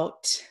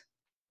about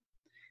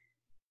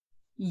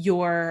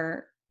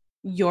your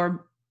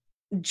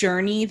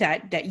journey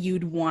that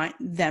you'd want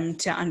them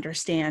to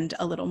understand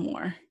a little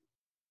more?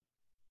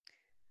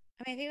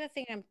 I mean, I think the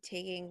thing I'm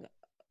taking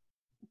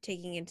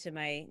into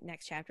my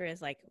next chapter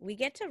is like we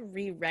get to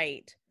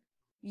rewrite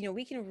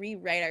we can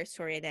rewrite our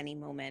story at any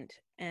moment,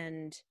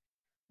 and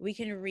we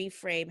can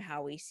reframe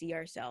how we see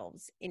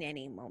ourselves in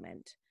any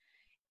moment.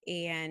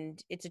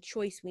 And it's a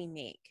choice we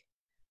make.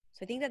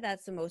 So I think that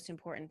that's the most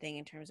important thing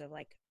in terms of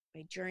like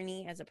my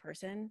journey as a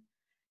person.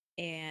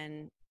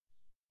 And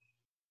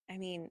I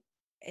mean,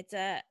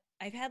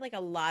 I've had like a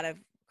lot of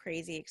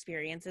crazy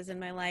experiences in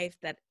my life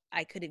that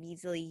I could have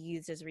easily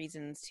used as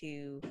reasons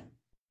to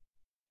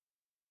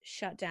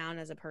shut down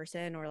as a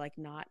person, or like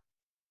not,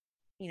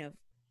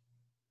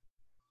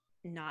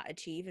 not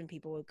achieve. And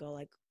people would go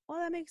like, well,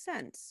 that makes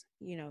sense.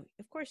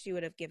 Of course you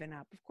would have given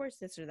up. Of course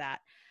this or that.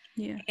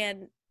 Yeah.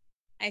 And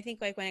I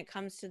think like when it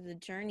comes to the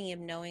journey of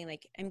knowing,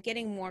 like, I'm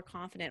getting more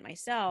confident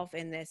myself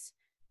in this,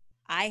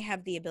 I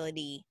have the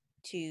ability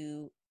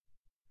to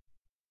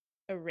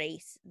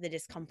erase the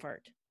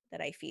discomfort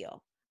that I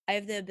feel. I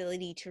have the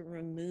ability to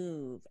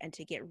remove and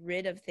to get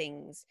rid of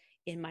things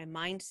in my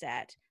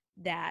mindset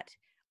that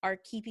are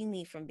keeping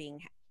me from being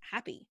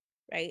happy,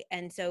 right?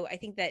 And so I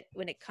think that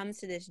when it comes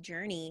to this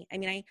journey, I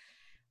mean,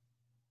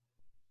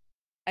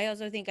 I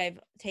also think I've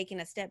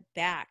taken a step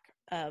back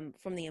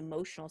from the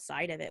emotional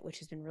side of it, which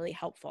has been really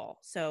helpful.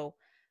 So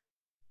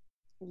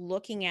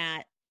looking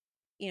at,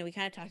 we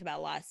kind of talked about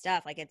a lot of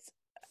stuff. Like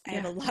I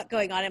have a lot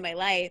going on in my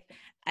life.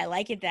 I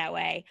like it that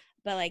way.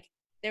 But like,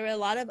 there were a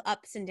lot of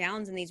ups and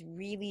downs in these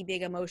really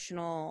big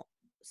emotional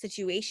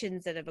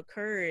situations that have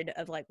occurred,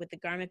 of like with the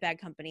garment bag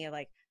company, of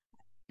like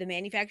the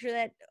manufacturer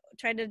that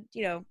tried to,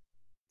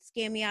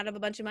 scam me out of a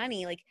bunch of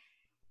money. Like,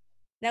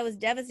 that was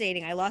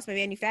devastating. I lost my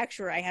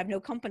manufacturer. I have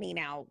no company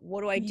now.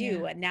 What do I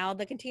do? And now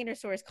the Container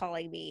Store is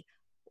calling me.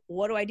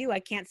 What do I do? I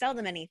can't sell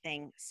them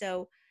anything.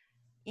 So,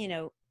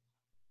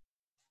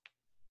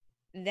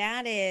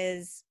 that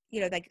is,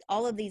 like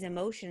all of these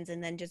emotions,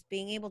 and then just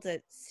being able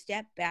to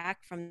step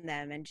back from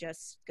them and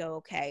just go,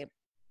 okay,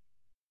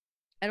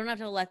 I don't have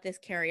to let this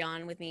carry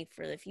on with me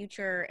for the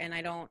future. And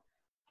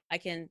I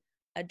can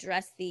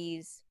address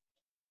these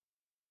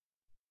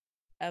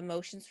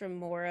emotions from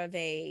more of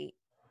a,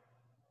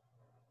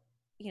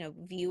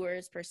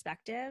 viewer's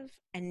perspective,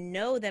 and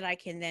know that I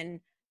can then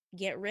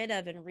get rid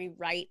of and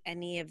rewrite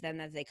any of them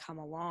as they come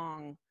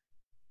along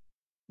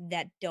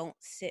that don't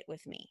sit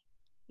with me,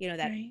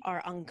 that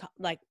are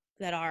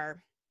that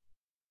are,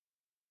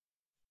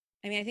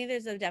 I mean, I think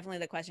there's definitely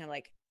the question of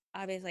like,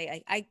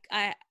 obviously,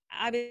 I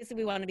obviously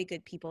we want to be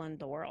good people in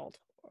the world,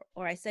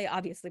 or I say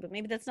obviously, but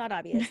maybe that's not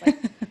obvious. Like,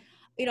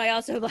 I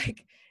also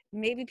like,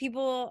 maybe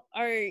people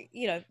are,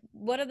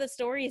 what are the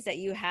stories that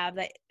you have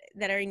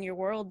that are in your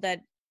world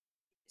that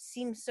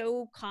seem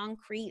so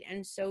concrete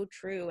and so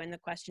true? And the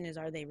question is,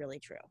 are they really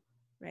true?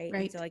 Right.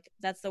 And so like,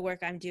 that's the work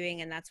I'm doing,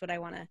 and that's what I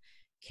want to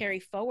carry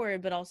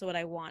forward, but also what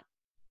I want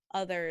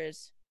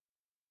others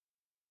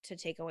to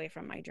take away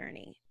from my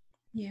journey.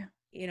 Yeah.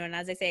 And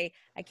as I say,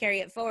 I carry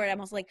it forward. I'm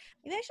also like,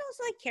 maybe I should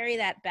also like carry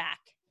that back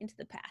into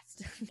the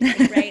past.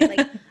 Right.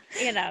 Like,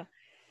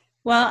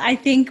 Well, I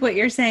think what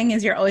you're saying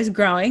is you're always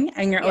growing,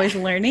 and you're always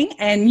learning,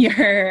 and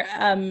you're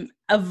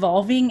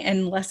evolving,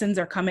 and lessons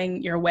are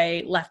coming your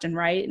way left and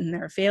right, and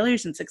there are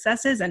failures and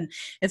successes, and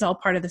it's all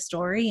part of the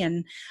story.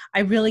 And I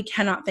really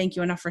cannot thank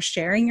you enough for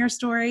sharing your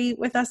story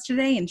with us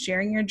today, and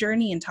sharing your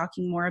journey, and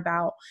talking more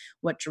about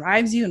what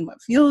drives you and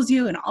what fuels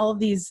you and all of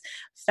these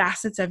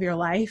facets of your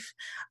life.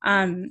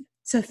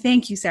 So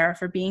thank you, Sarah,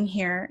 for being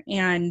here.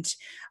 And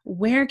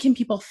where can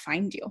people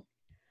find you?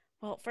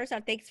 Well, first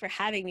off, thanks for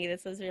having me.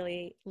 This was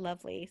really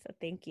lovely. So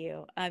thank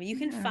you. You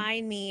can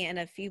find me in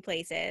a few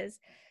places.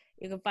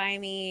 You can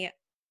find me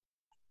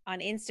on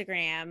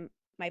Instagram.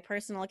 My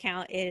personal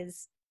account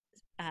is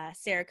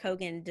Sarah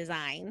Kogan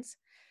Designs.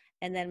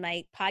 And then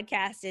my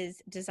podcast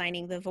is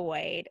Designing the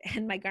Void.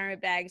 And my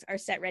garment bags are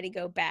Set Ready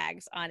Go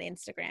Bags on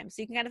Instagram.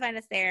 So you can kind of find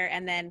us there.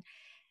 And then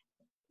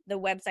the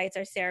websites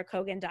are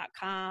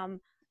sarahkogan.com,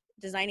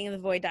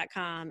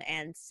 designingthevoid.com,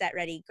 and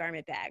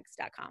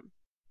setreadygarmentbags.com.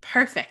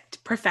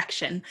 Perfect.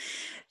 Perfection.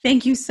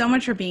 Thank you so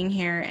much for being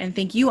here. And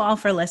thank you all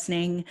for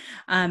listening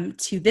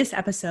to this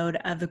episode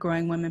of the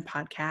Growing Women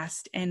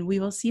podcast. And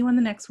we will see you on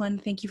the next one.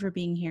 Thank you for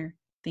being here.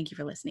 Thank you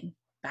for listening.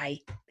 Bye.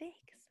 Thanks.